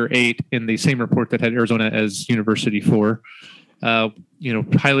player 8 in the same report that had Arizona as University 4,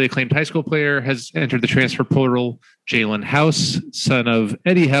 highly acclaimed high school player, has entered the transfer portal. Jalen House, son of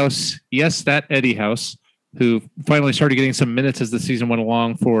Eddie House. Yes, that Eddie House, who finally started getting some minutes as the season went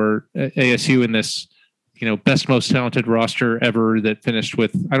along for ASU in this, best, most talented roster ever that finished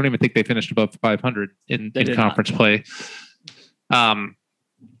with, I don't even think they finished above 500 in conference play.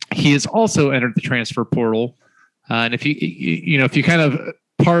 He has also entered the transfer portal. And if you kind of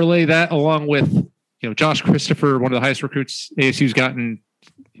parlay that along with, Josh Christopher, one of the highest recruits ASU's gotten,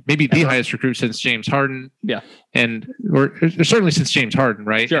 maybe the highest recruit since James Harden. Yeah. Or certainly since James Harden,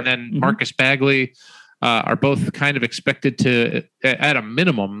 right? Sure. And then Marcus Bagley are both kind of expected to, at a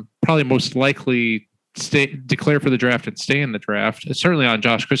minimum, probably most likely declare for the draft and stay in the draft. Certainly on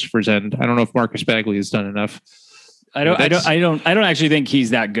Josh Christopher's end. I don't know if Marcus Bagley has done enough. I don't actually think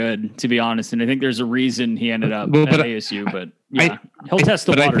he's that good, to be honest. And I think there's a reason he ended up at ASU, but he'll test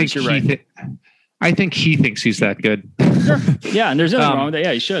the waters. You're right. I think he thinks he's that good. Sure. Yeah. And there's nothing wrong with that.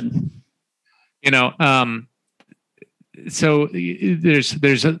 Yeah, he should. So there's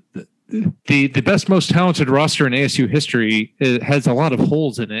the best, most talented roster in ASU history. It has a lot of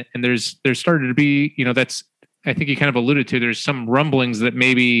holes in it. And there's started to be, that's, I think you kind of alluded to, there's some rumblings that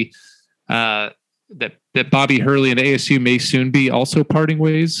maybe, that Bobby Hurley and ASU may soon be also parting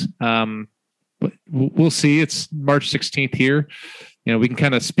ways. But we'll see. It's March 16th here. We can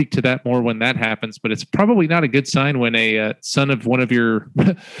kind of speak to that more when that happens, but it's probably not a good sign when a son of one of your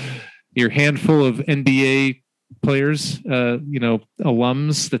handful of NBA players,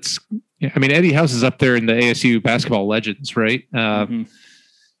 alums. Eddie House is up there in the ASU basketball legends, right? And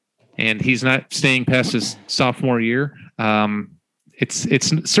he's not staying past his sophomore year.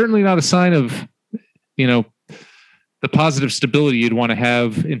 It's certainly not a sign of, the positive stability you'd want to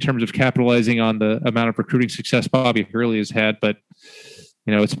have in terms of capitalizing on the amount of recruiting success Bobby Hurley has had. But,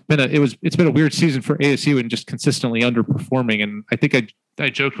 it's been a weird season for ASU and just consistently underperforming. And I think I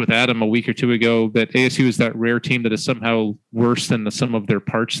joked with Adam a week or two ago that ASU is that rare team that is somehow worse than the sum of their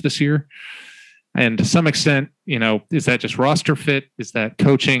parts this year. And to some extent, is that just roster fit? Is that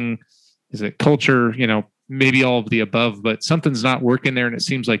coaching? Is it culture? Maybe all of the above, but something's not working there. And it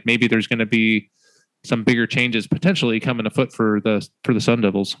seems like maybe there's going to be some bigger changes potentially coming afoot for the Sun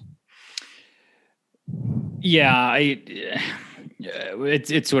Devils. Yeah,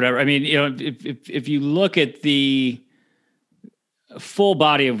 it's whatever. I mean, if you look at the full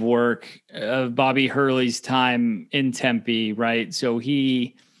body of work of Bobby Hurley's time in Tempe, right? So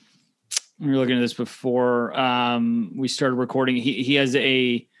we were looking at this before we started recording. He has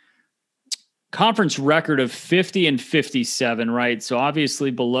a conference record of 50 and 57, right? So obviously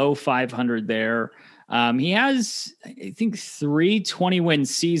below 500 there. He has, I think, 3 20-win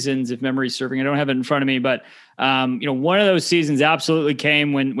seasons, if memory's serving. I don't have it in front of me, but one of those seasons absolutely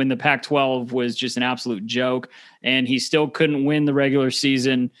came when the Pac-12 was just an absolute joke, and he still couldn't win the regular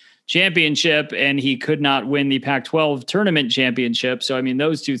season championship, and he could not win the Pac-12 tournament championship. So, I mean,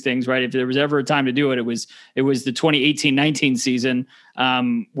 those two things, right? If there was ever a time to do it, it was the 2018-19 season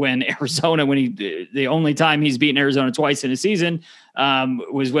when Arizona, the only time he's beaten Arizona twice in a season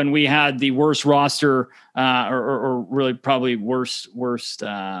was when we had the worst roster or really probably worst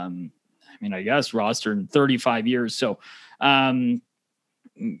I guess roster in 35 years. So, I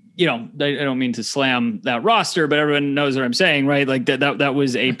don't mean to slam that roster, but everyone knows what I'm saying, right? Like that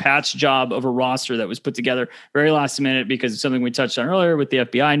was a patch job of a roster that was put together very last minute because of something we touched on earlier with the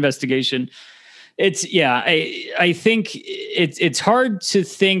FBI investigation. I think it's hard to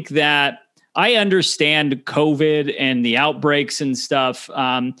think that. I understand COVID and the outbreaks and stuff.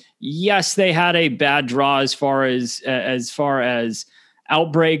 Yes, they had a bad draw as far as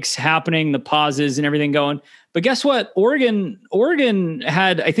outbreaks happening, the pauses and everything going. But guess what? Oregon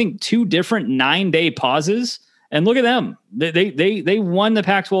had, I think, 2 different 9-day pauses, and look at them. They won the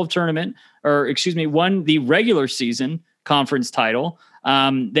Pac-12 tournament, won the regular season conference title.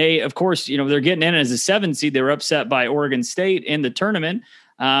 They, of course, they're getting in as a 7 seed. They were upset by Oregon State in the tournament.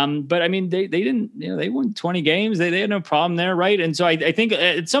 But I mean, they didn't, they won 20 games. They had no problem there. Right. And so I think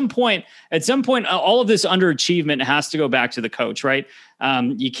at some point, all of this underachievement has to go back to the coach, right?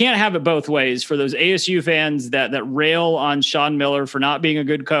 You can't have it both ways. For those ASU fans that rail on Sean Miller for not being a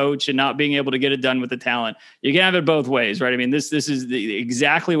good coach and not being able to get it done with the talent, you can have it both ways, right? I mean, this is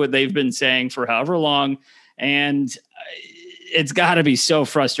exactly what they've been saying for however long. And it's got to be so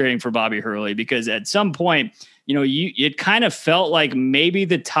frustrating for Bobby Hurley, because at some point, it kind of felt like maybe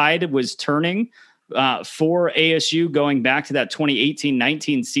the tide was turning for ASU going back to that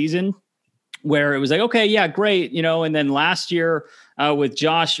 2018-19 season, where it was like, okay, yeah, great. And then last year with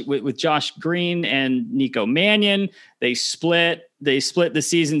Josh Green and Nico Mannion, they split the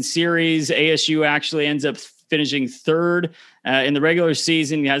season series. ASU actually ends up finishing third in the regular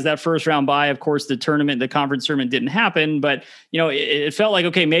season. He has that first round bye. Of course, the conference tournament didn't happen, but it felt like,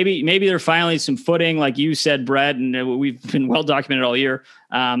 okay, maybe they're finally some footing, like you said, Brett, and we've been well documented all year.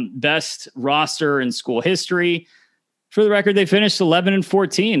 Best roster in school history. For the record, they finished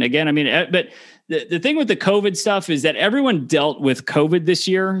 11-14 again. I mean, but the thing with the COVID stuff is that everyone dealt with COVID this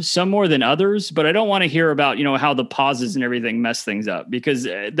year, some more than others, but I don't want to hear about, how the pauses and everything mess things up, because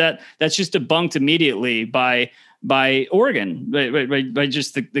that's just debunked immediately by Oregon, by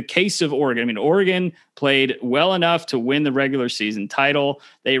just the case of Oregon. I mean, Oregon played well enough to win the regular season title.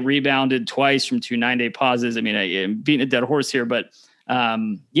 They rebounded twice from 2 9-day pauses. I mean, I'm beating a dead horse here, but I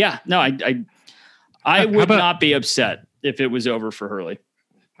would not be upset if it was over for Hurley.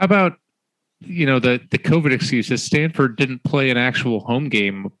 How about, the COVID excuses? Stanford didn't play an actual home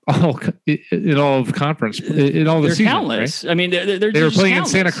game in all of conference, in all the they're season. Countless. Right? I mean, they were playing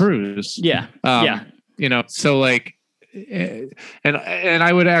countless. in Santa Cruz. Yeah. So like, and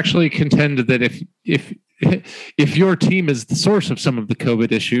I would actually contend that if your team is the source of some of the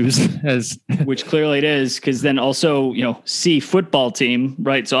COVID issues, which clearly it is, because then also, C football team,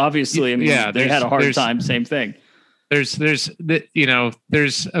 right? So obviously, I mean, they had a hard time. Same thing. There's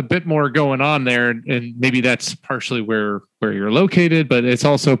a bit more going on there, and maybe that's partially where you're located, but it's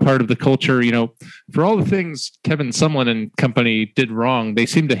also part of the culture. For all the things Kevin Sumlin and company did wrong, they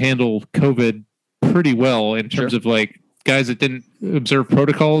seem to handle COVID pretty well in terms of like guys that didn't observe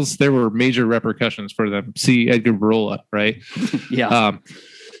protocols. There were major repercussions for them. See Edgar Barola, right? Yeah.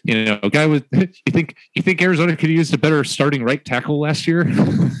 A guy with, you think Arizona could have used a better starting right tackle last year?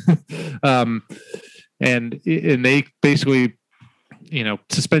 And they basically,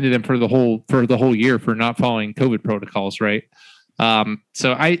 suspended him for the whole year for not following COVID protocols, right?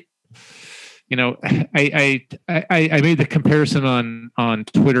 So I made the comparison on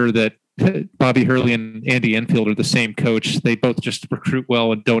Twitter that Bobby Hurley and Andy Enfield are the same coach. They both just recruit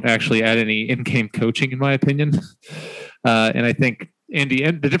well and don't actually add any in-game coaching, in my opinion. And I think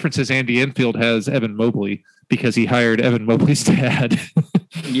the difference is Andy Enfield has Evan Mobley because he hired Evan Mobley's dad.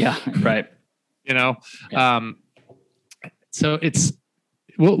 Yeah, right. So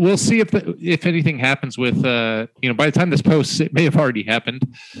we'll see if anything happens with by the time this posts, it may have already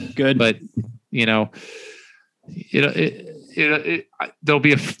happened. Good, but there'll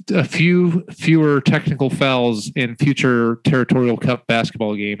be a few fewer technical fouls in future Territorial Cup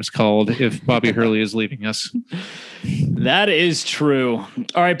basketball games called if Bobby Hurley is leaving us. That is true.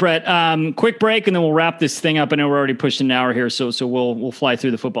 All right, Brett, quick break and then we'll wrap this thing up. I know we're already pushing an hour here, so we'll fly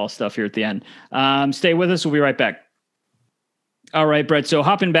through the football stuff here at the end. Stay with us. We'll be right back. All right, Brett. So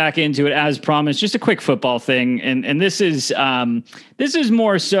hopping back into it as promised, just a quick football thing. And this is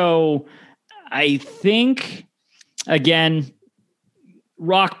more so, I think, again,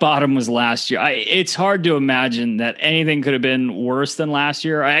 rock bottom was last year. It's hard to imagine that anything could have been worse than last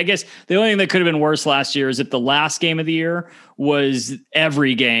year. I guess the only thing that could have been worse last year is if the last game of the year was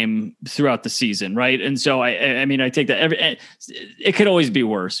every game throughout the season, right? And so I mean, I take that it could always be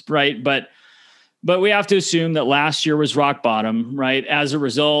worse, right? But we have to assume that last year was rock bottom, right? As a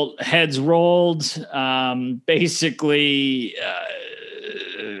result, heads rolled, basically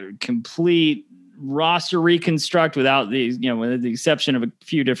complete roster reconstruct without with the exception of a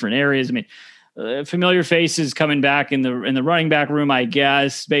few different areas. I mean, familiar faces coming back in the running back room, I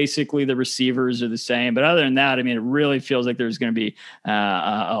guess. Basically, the receivers are the same, but other than that, I mean, it really feels like there's going to be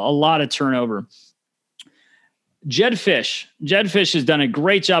a lot of turnover. Jedd Fisch has done a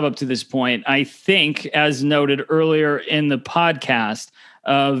great job up to this point, I think, as noted earlier in the podcast,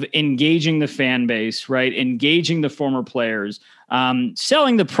 of engaging the fan base, right? Engaging the former players,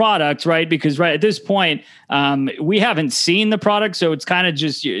 selling the product, right? Because right at this point, we haven't seen the product, so it's kind of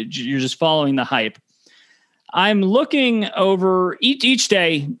just you're just following the hype. I'm looking over each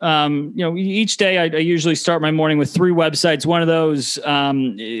day. Each day I usually start my morning with 3 websites. One of those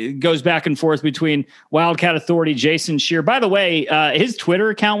goes back and forth between Wildcat Authority, Jason Scheer. By the way, his Twitter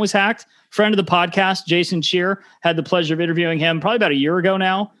account was hacked. Friend of the podcast, Jason Scheer, had the pleasure of interviewing him probably about a year ago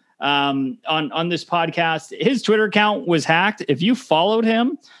now on this podcast. His Twitter account was hacked. If you followed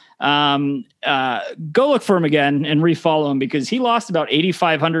him, go look for him again and refollow him, because he lost about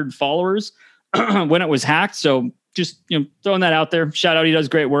 8,500 followers when it was hacked. So just throwing that out there. Shout out, he does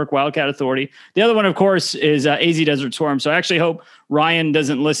great work, Wildcat Authority. The other one, of course, is AZ Desert Swarm. So I actually hope Ryan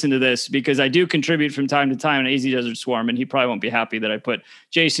doesn't listen to this, because I do contribute from time to time in AZ Desert Swarm, and he probably won't be happy that I put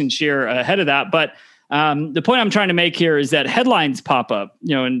Jason Scheer ahead of that. But the point I'm trying to make here is that headlines pop up,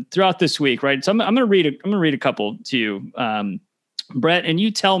 and throughout this week, right? So I'm going to read a couple to you, Brett, and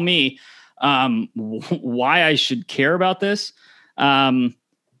you tell me why I should care about this.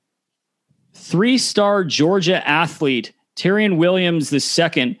 3-star Georgia athlete Tyrion Williams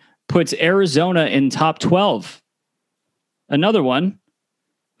II puts Arizona in top 12. Another one,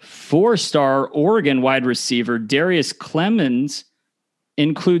 4-star Oregon wide receiver Darius Clemens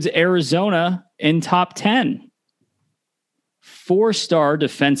includes Arizona in top 10. 4-star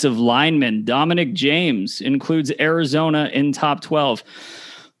defensive lineman Dominic James includes Arizona in top 12.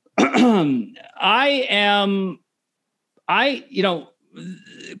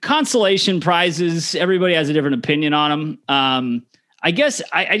 Consolation prizes, everybody has a different opinion on them. I guess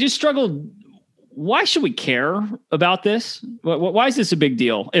I just struggled. Why should we care about this? Why is this a big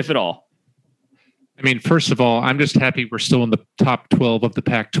deal, if at all? I mean, first of all, I'm just happy we're still in the top 12 of the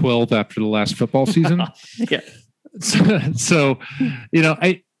Pac-12 after the last football season. Yeah. So,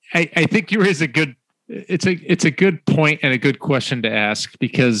 I think you raise a good. It's a good point and a good question to ask,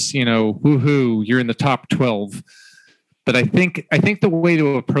 because woohoo, you're in the top 12. But I think the way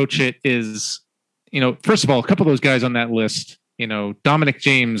to approach it is, first of all, a couple of those guys on that list, Dominic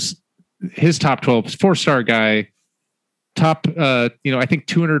James, his top 12, 4-star guy, top, I think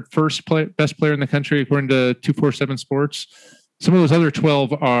 201st best player in the country, according to 247 Sports. Some of those other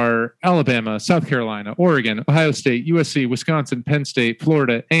 12 are Alabama, South Carolina, Oregon, Ohio State, USC, Wisconsin, Penn State,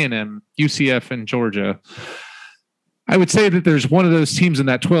 Florida, A&M, UCF, and Georgia. I would say that there's one of those teams in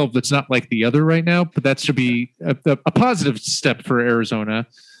that 12 that's not like the other right now, but that should be a positive step for Arizona.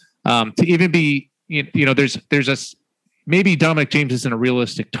 To even be, there's maybe Dominic James isn't a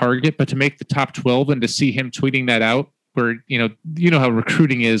realistic target, but to make the top 12 and to see him tweeting that out, where, how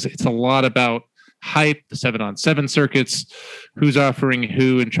recruiting is, it's a lot about hype, the 7-on-7 circuits, who's offering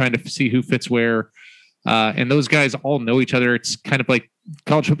who and trying to see who fits where. And those guys all know each other. It's kind of like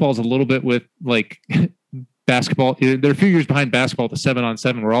college football is a little bit with like basketball. They're a few years behind basketball, the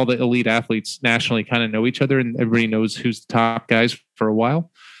 7-on-7, where all the elite athletes nationally kind of know each other and everybody knows who's the top guys for a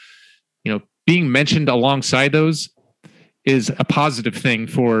while. Being mentioned alongside those is a positive thing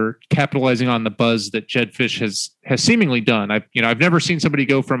for capitalizing on the buzz that Jedd Fisch has seemingly done. I've never seen somebody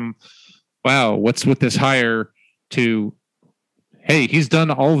go from, wow, what's with this hire, to, hey, he's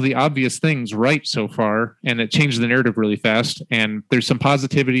done all of the obvious things right so far, and it changed the narrative really fast. And there's some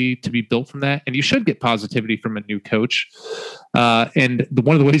positivity to be built from that. And you should get positivity from a new coach. And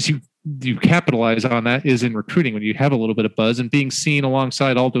one of the ways you capitalize on that is in recruiting, when you have a little bit of buzz and being seen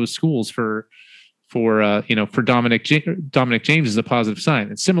alongside all those schools for Dominic James is a positive sign.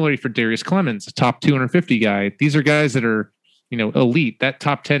 And similarly for Darius Clemens, a top 250 guy. These are guys that are, elite. That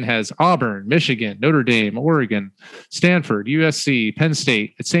top 10 has Auburn, Michigan, Notre Dame, Oregon, Stanford, USC, Penn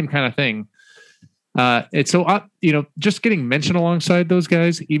State. It's the same kind of thing. And so, just getting mentioned alongside those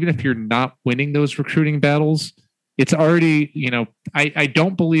guys, even if you're not winning those recruiting battles, it's already, I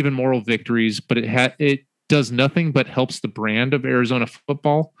don't believe in moral victories, but it does nothing but helps the brand of Arizona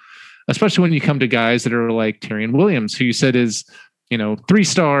football, especially when you come to guys that are like Tyrion Williams, who you said is,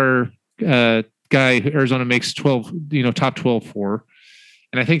 3-star guy who Arizona makes 12, top 12 for.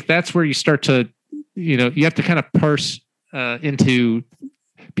 And I think that's where you start to, you have to kind of parse into,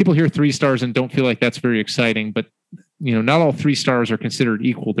 people hear 3 stars and don't feel like that's very exciting, but not all 3 stars are considered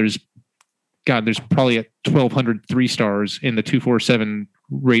equal. There's probably 1,200 3 stars in the 247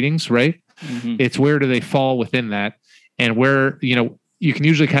 ratings, right? Mm-hmm. It's where do they fall within that, and where, you can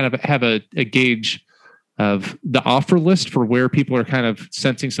usually kind of have a gauge of the offer list for where people are kind of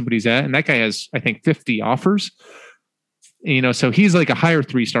sensing somebody's at. And that guy has, I think, 50 offers, so he's like a higher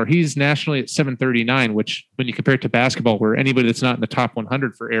 3-star. He's nationally at 739, which when you compare it to basketball, where anybody that's not in the top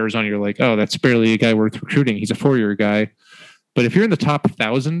 100 for Arizona, you're like, oh, that's barely a guy worth recruiting. He's a 4-year guy. But if you're in the top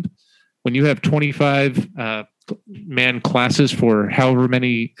 1,000, when you have 25 man classes for however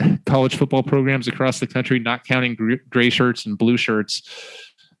many college football programs across the country, not counting gray shirts and blue shirts,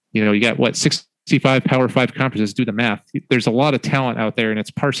 you got 60 65 Power 5 conferences. Do the math. There's a lot of talent out there, and it's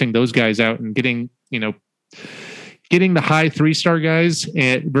parsing those guys out and getting the high 3-star guys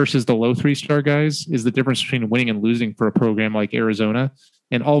versus the low 3-star guys is the difference between winning and losing for a program like Arizona.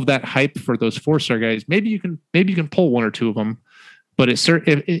 And all of that hype for those 4-star guys, maybe you can pull one or two of them, but it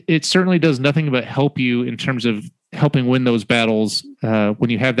certainly does nothing but help you in terms of helping win those battles when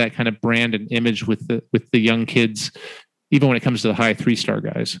you have that kind of brand and image with the young kids, even when it comes to the high 3-star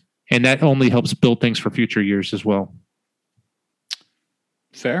guys. And that only helps build things for future years as well.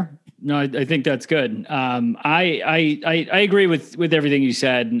 Fair. No, I think that's good. I agree with everything you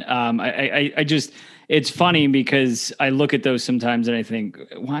said. I just, it's funny because I look at those sometimes and I think,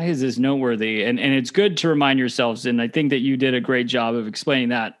 why is this noteworthy? And it's good to remind yourselves. And I think that you did a great job of explaining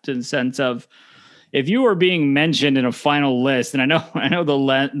that, to the sense of, if you were being mentioned in a final list, and I know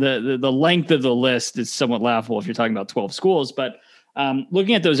the length of the list is somewhat laughable if you're talking about 12 schools, but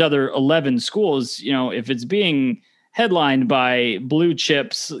looking at those other 11 schools, if it's being headlined by blue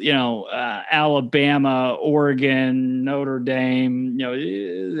chips, Alabama, Oregon, Notre Dame,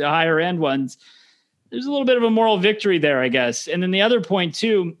 the higher end ones, there's a little bit of a moral victory there, I guess. And then the other point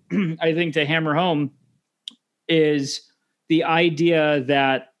too, I think, to hammer home is the idea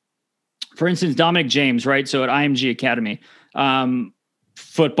that, for instance, Dominic James, right? So at IMG Academy,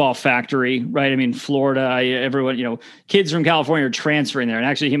 football factory, right? I mean, Florida, everyone, kids from California are transferring there. And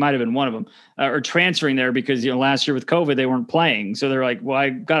actually he might've been one of them, or transferring there because, last year with COVID, they weren't playing. So they're like, well, I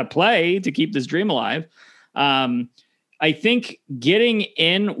got to play to keep this dream alive. I think getting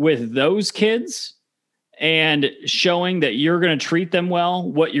in with those kids and showing that you're going to treat them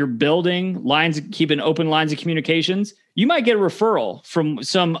well, what you're building, keeping open lines of communications, you might get a referral from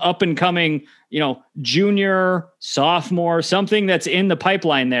some up and coming, junior, sophomore, something that's in the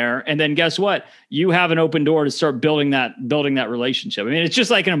pipeline there. And then guess what? You have an open door to start building that relationship. I mean, it's just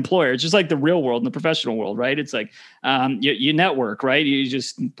like an employer. It's just like the real world and the professional world, right? It's like, you network, right? You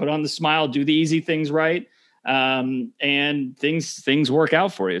just put on the smile, do the easy things right. And things work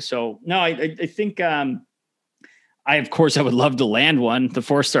out for you. So no, I think, of course I would love to land one. The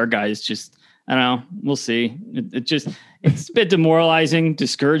 4-star guy is just, I don't know. We'll see. It's a bit demoralizing,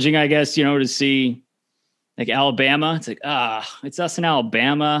 discouraging, I guess, to see like Alabama. It's like, it's us in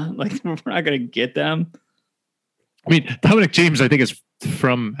Alabama. Like, we're not going to get them. I mean, Dominic James, I think, is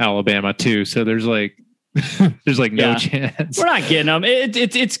from Alabama too. So there's no chance. We're not getting them.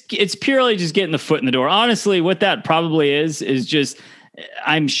 It's purely just getting the foot in the door. Honestly, what that probably is just,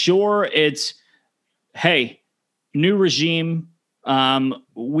 I'm sure it's, hey, new regime.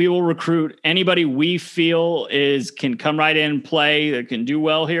 We will recruit anybody we feel can come right in, play, that can do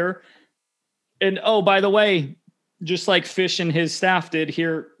well here. And by the way, just like Fish and his staff did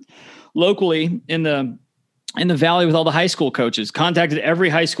here locally in the Valley with all the high school coaches, contacted every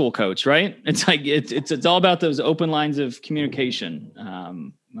high school coach, right? It's like, it's all about those open lines of communication,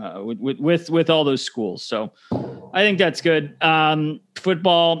 with all those schools. So I think that's good.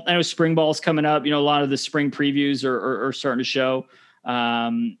 Football, I know spring ball's coming up. A lot of the spring previews are starting to show.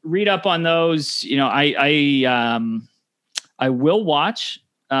 Read up on those. I will watch.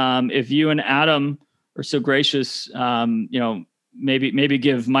 If you and Adam are so gracious, maybe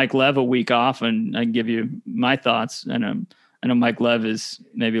give Mike Lev a week off, and I can give you my thoughts. I know Mike Lev is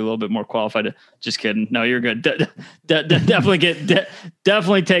maybe a little bit more qualified to. Just kidding. No, you're good.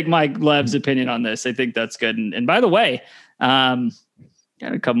 Definitely take Mike Lev's opinion on this. I think that's good. And by the way, got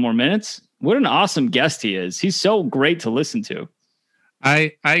a couple more minutes. What an awesome guest he is. He's so great to listen to.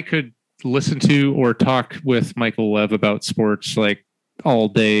 I could listen to or talk with Michael Lev about sports like all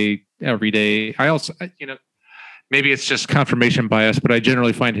day, every day. I also, maybe it's just confirmation bias, but I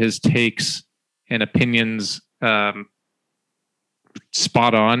generally find his takes and opinions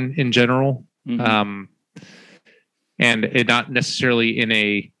spot on in general. Mm-hmm. And it not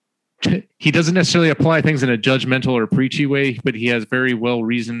necessarily he doesn't necessarily apply things in a judgmental or preachy way, but he has very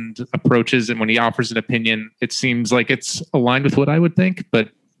well-reasoned approaches. And when he offers an opinion, it seems like it's aligned with what I would think, but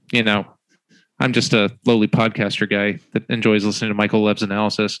I'm just a lowly podcaster guy that enjoys listening to Michael Lev's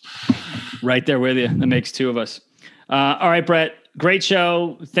analysis. Right there with you. That makes two of us. All right, Brett, great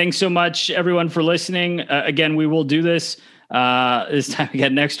show. Thanks so much everyone for listening. Again, we will do this time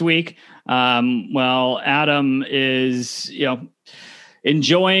again next week. Adam is,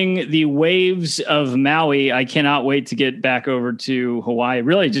 enjoying the waves of Maui. I cannot wait to get back over to Hawaii.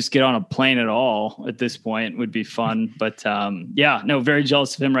 Really just get on a plane at all at this point would be fun. But very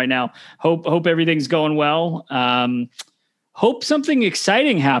jealous of him right now. Hope everything's going well. Hope something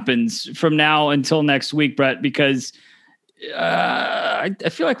exciting happens from now until next week, Brett, because I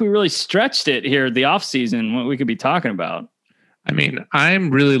feel like we really stretched it here, the off season, what we could be talking about. I mean, I'm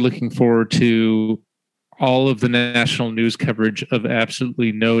really looking forward to all of the national news coverage of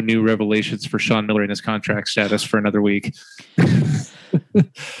absolutely no new revelations for Sean Miller and his contract status for another week.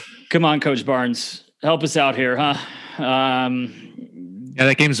 Come on, Coach Barnes, help us out here, huh? Yeah,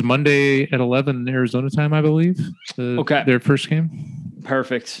 that game's Monday at 11 Arizona time, I believe. Okay. Their first game.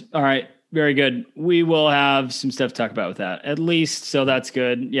 Perfect. All right. Very good. We will have some stuff to talk about with that, at least. So that's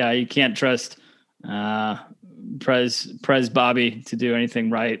good. Yeah, you can't trust Prez Bobby to do anything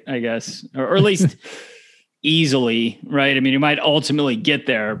right, I guess, or at least easily, right? I mean, you might ultimately get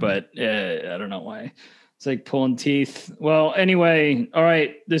there, but I don't know why. It's like pulling teeth. Well, anyway, all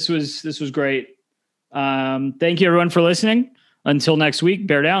right. This was great. Thank you everyone for listening. Until next week,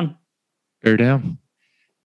 bear down. Bear down.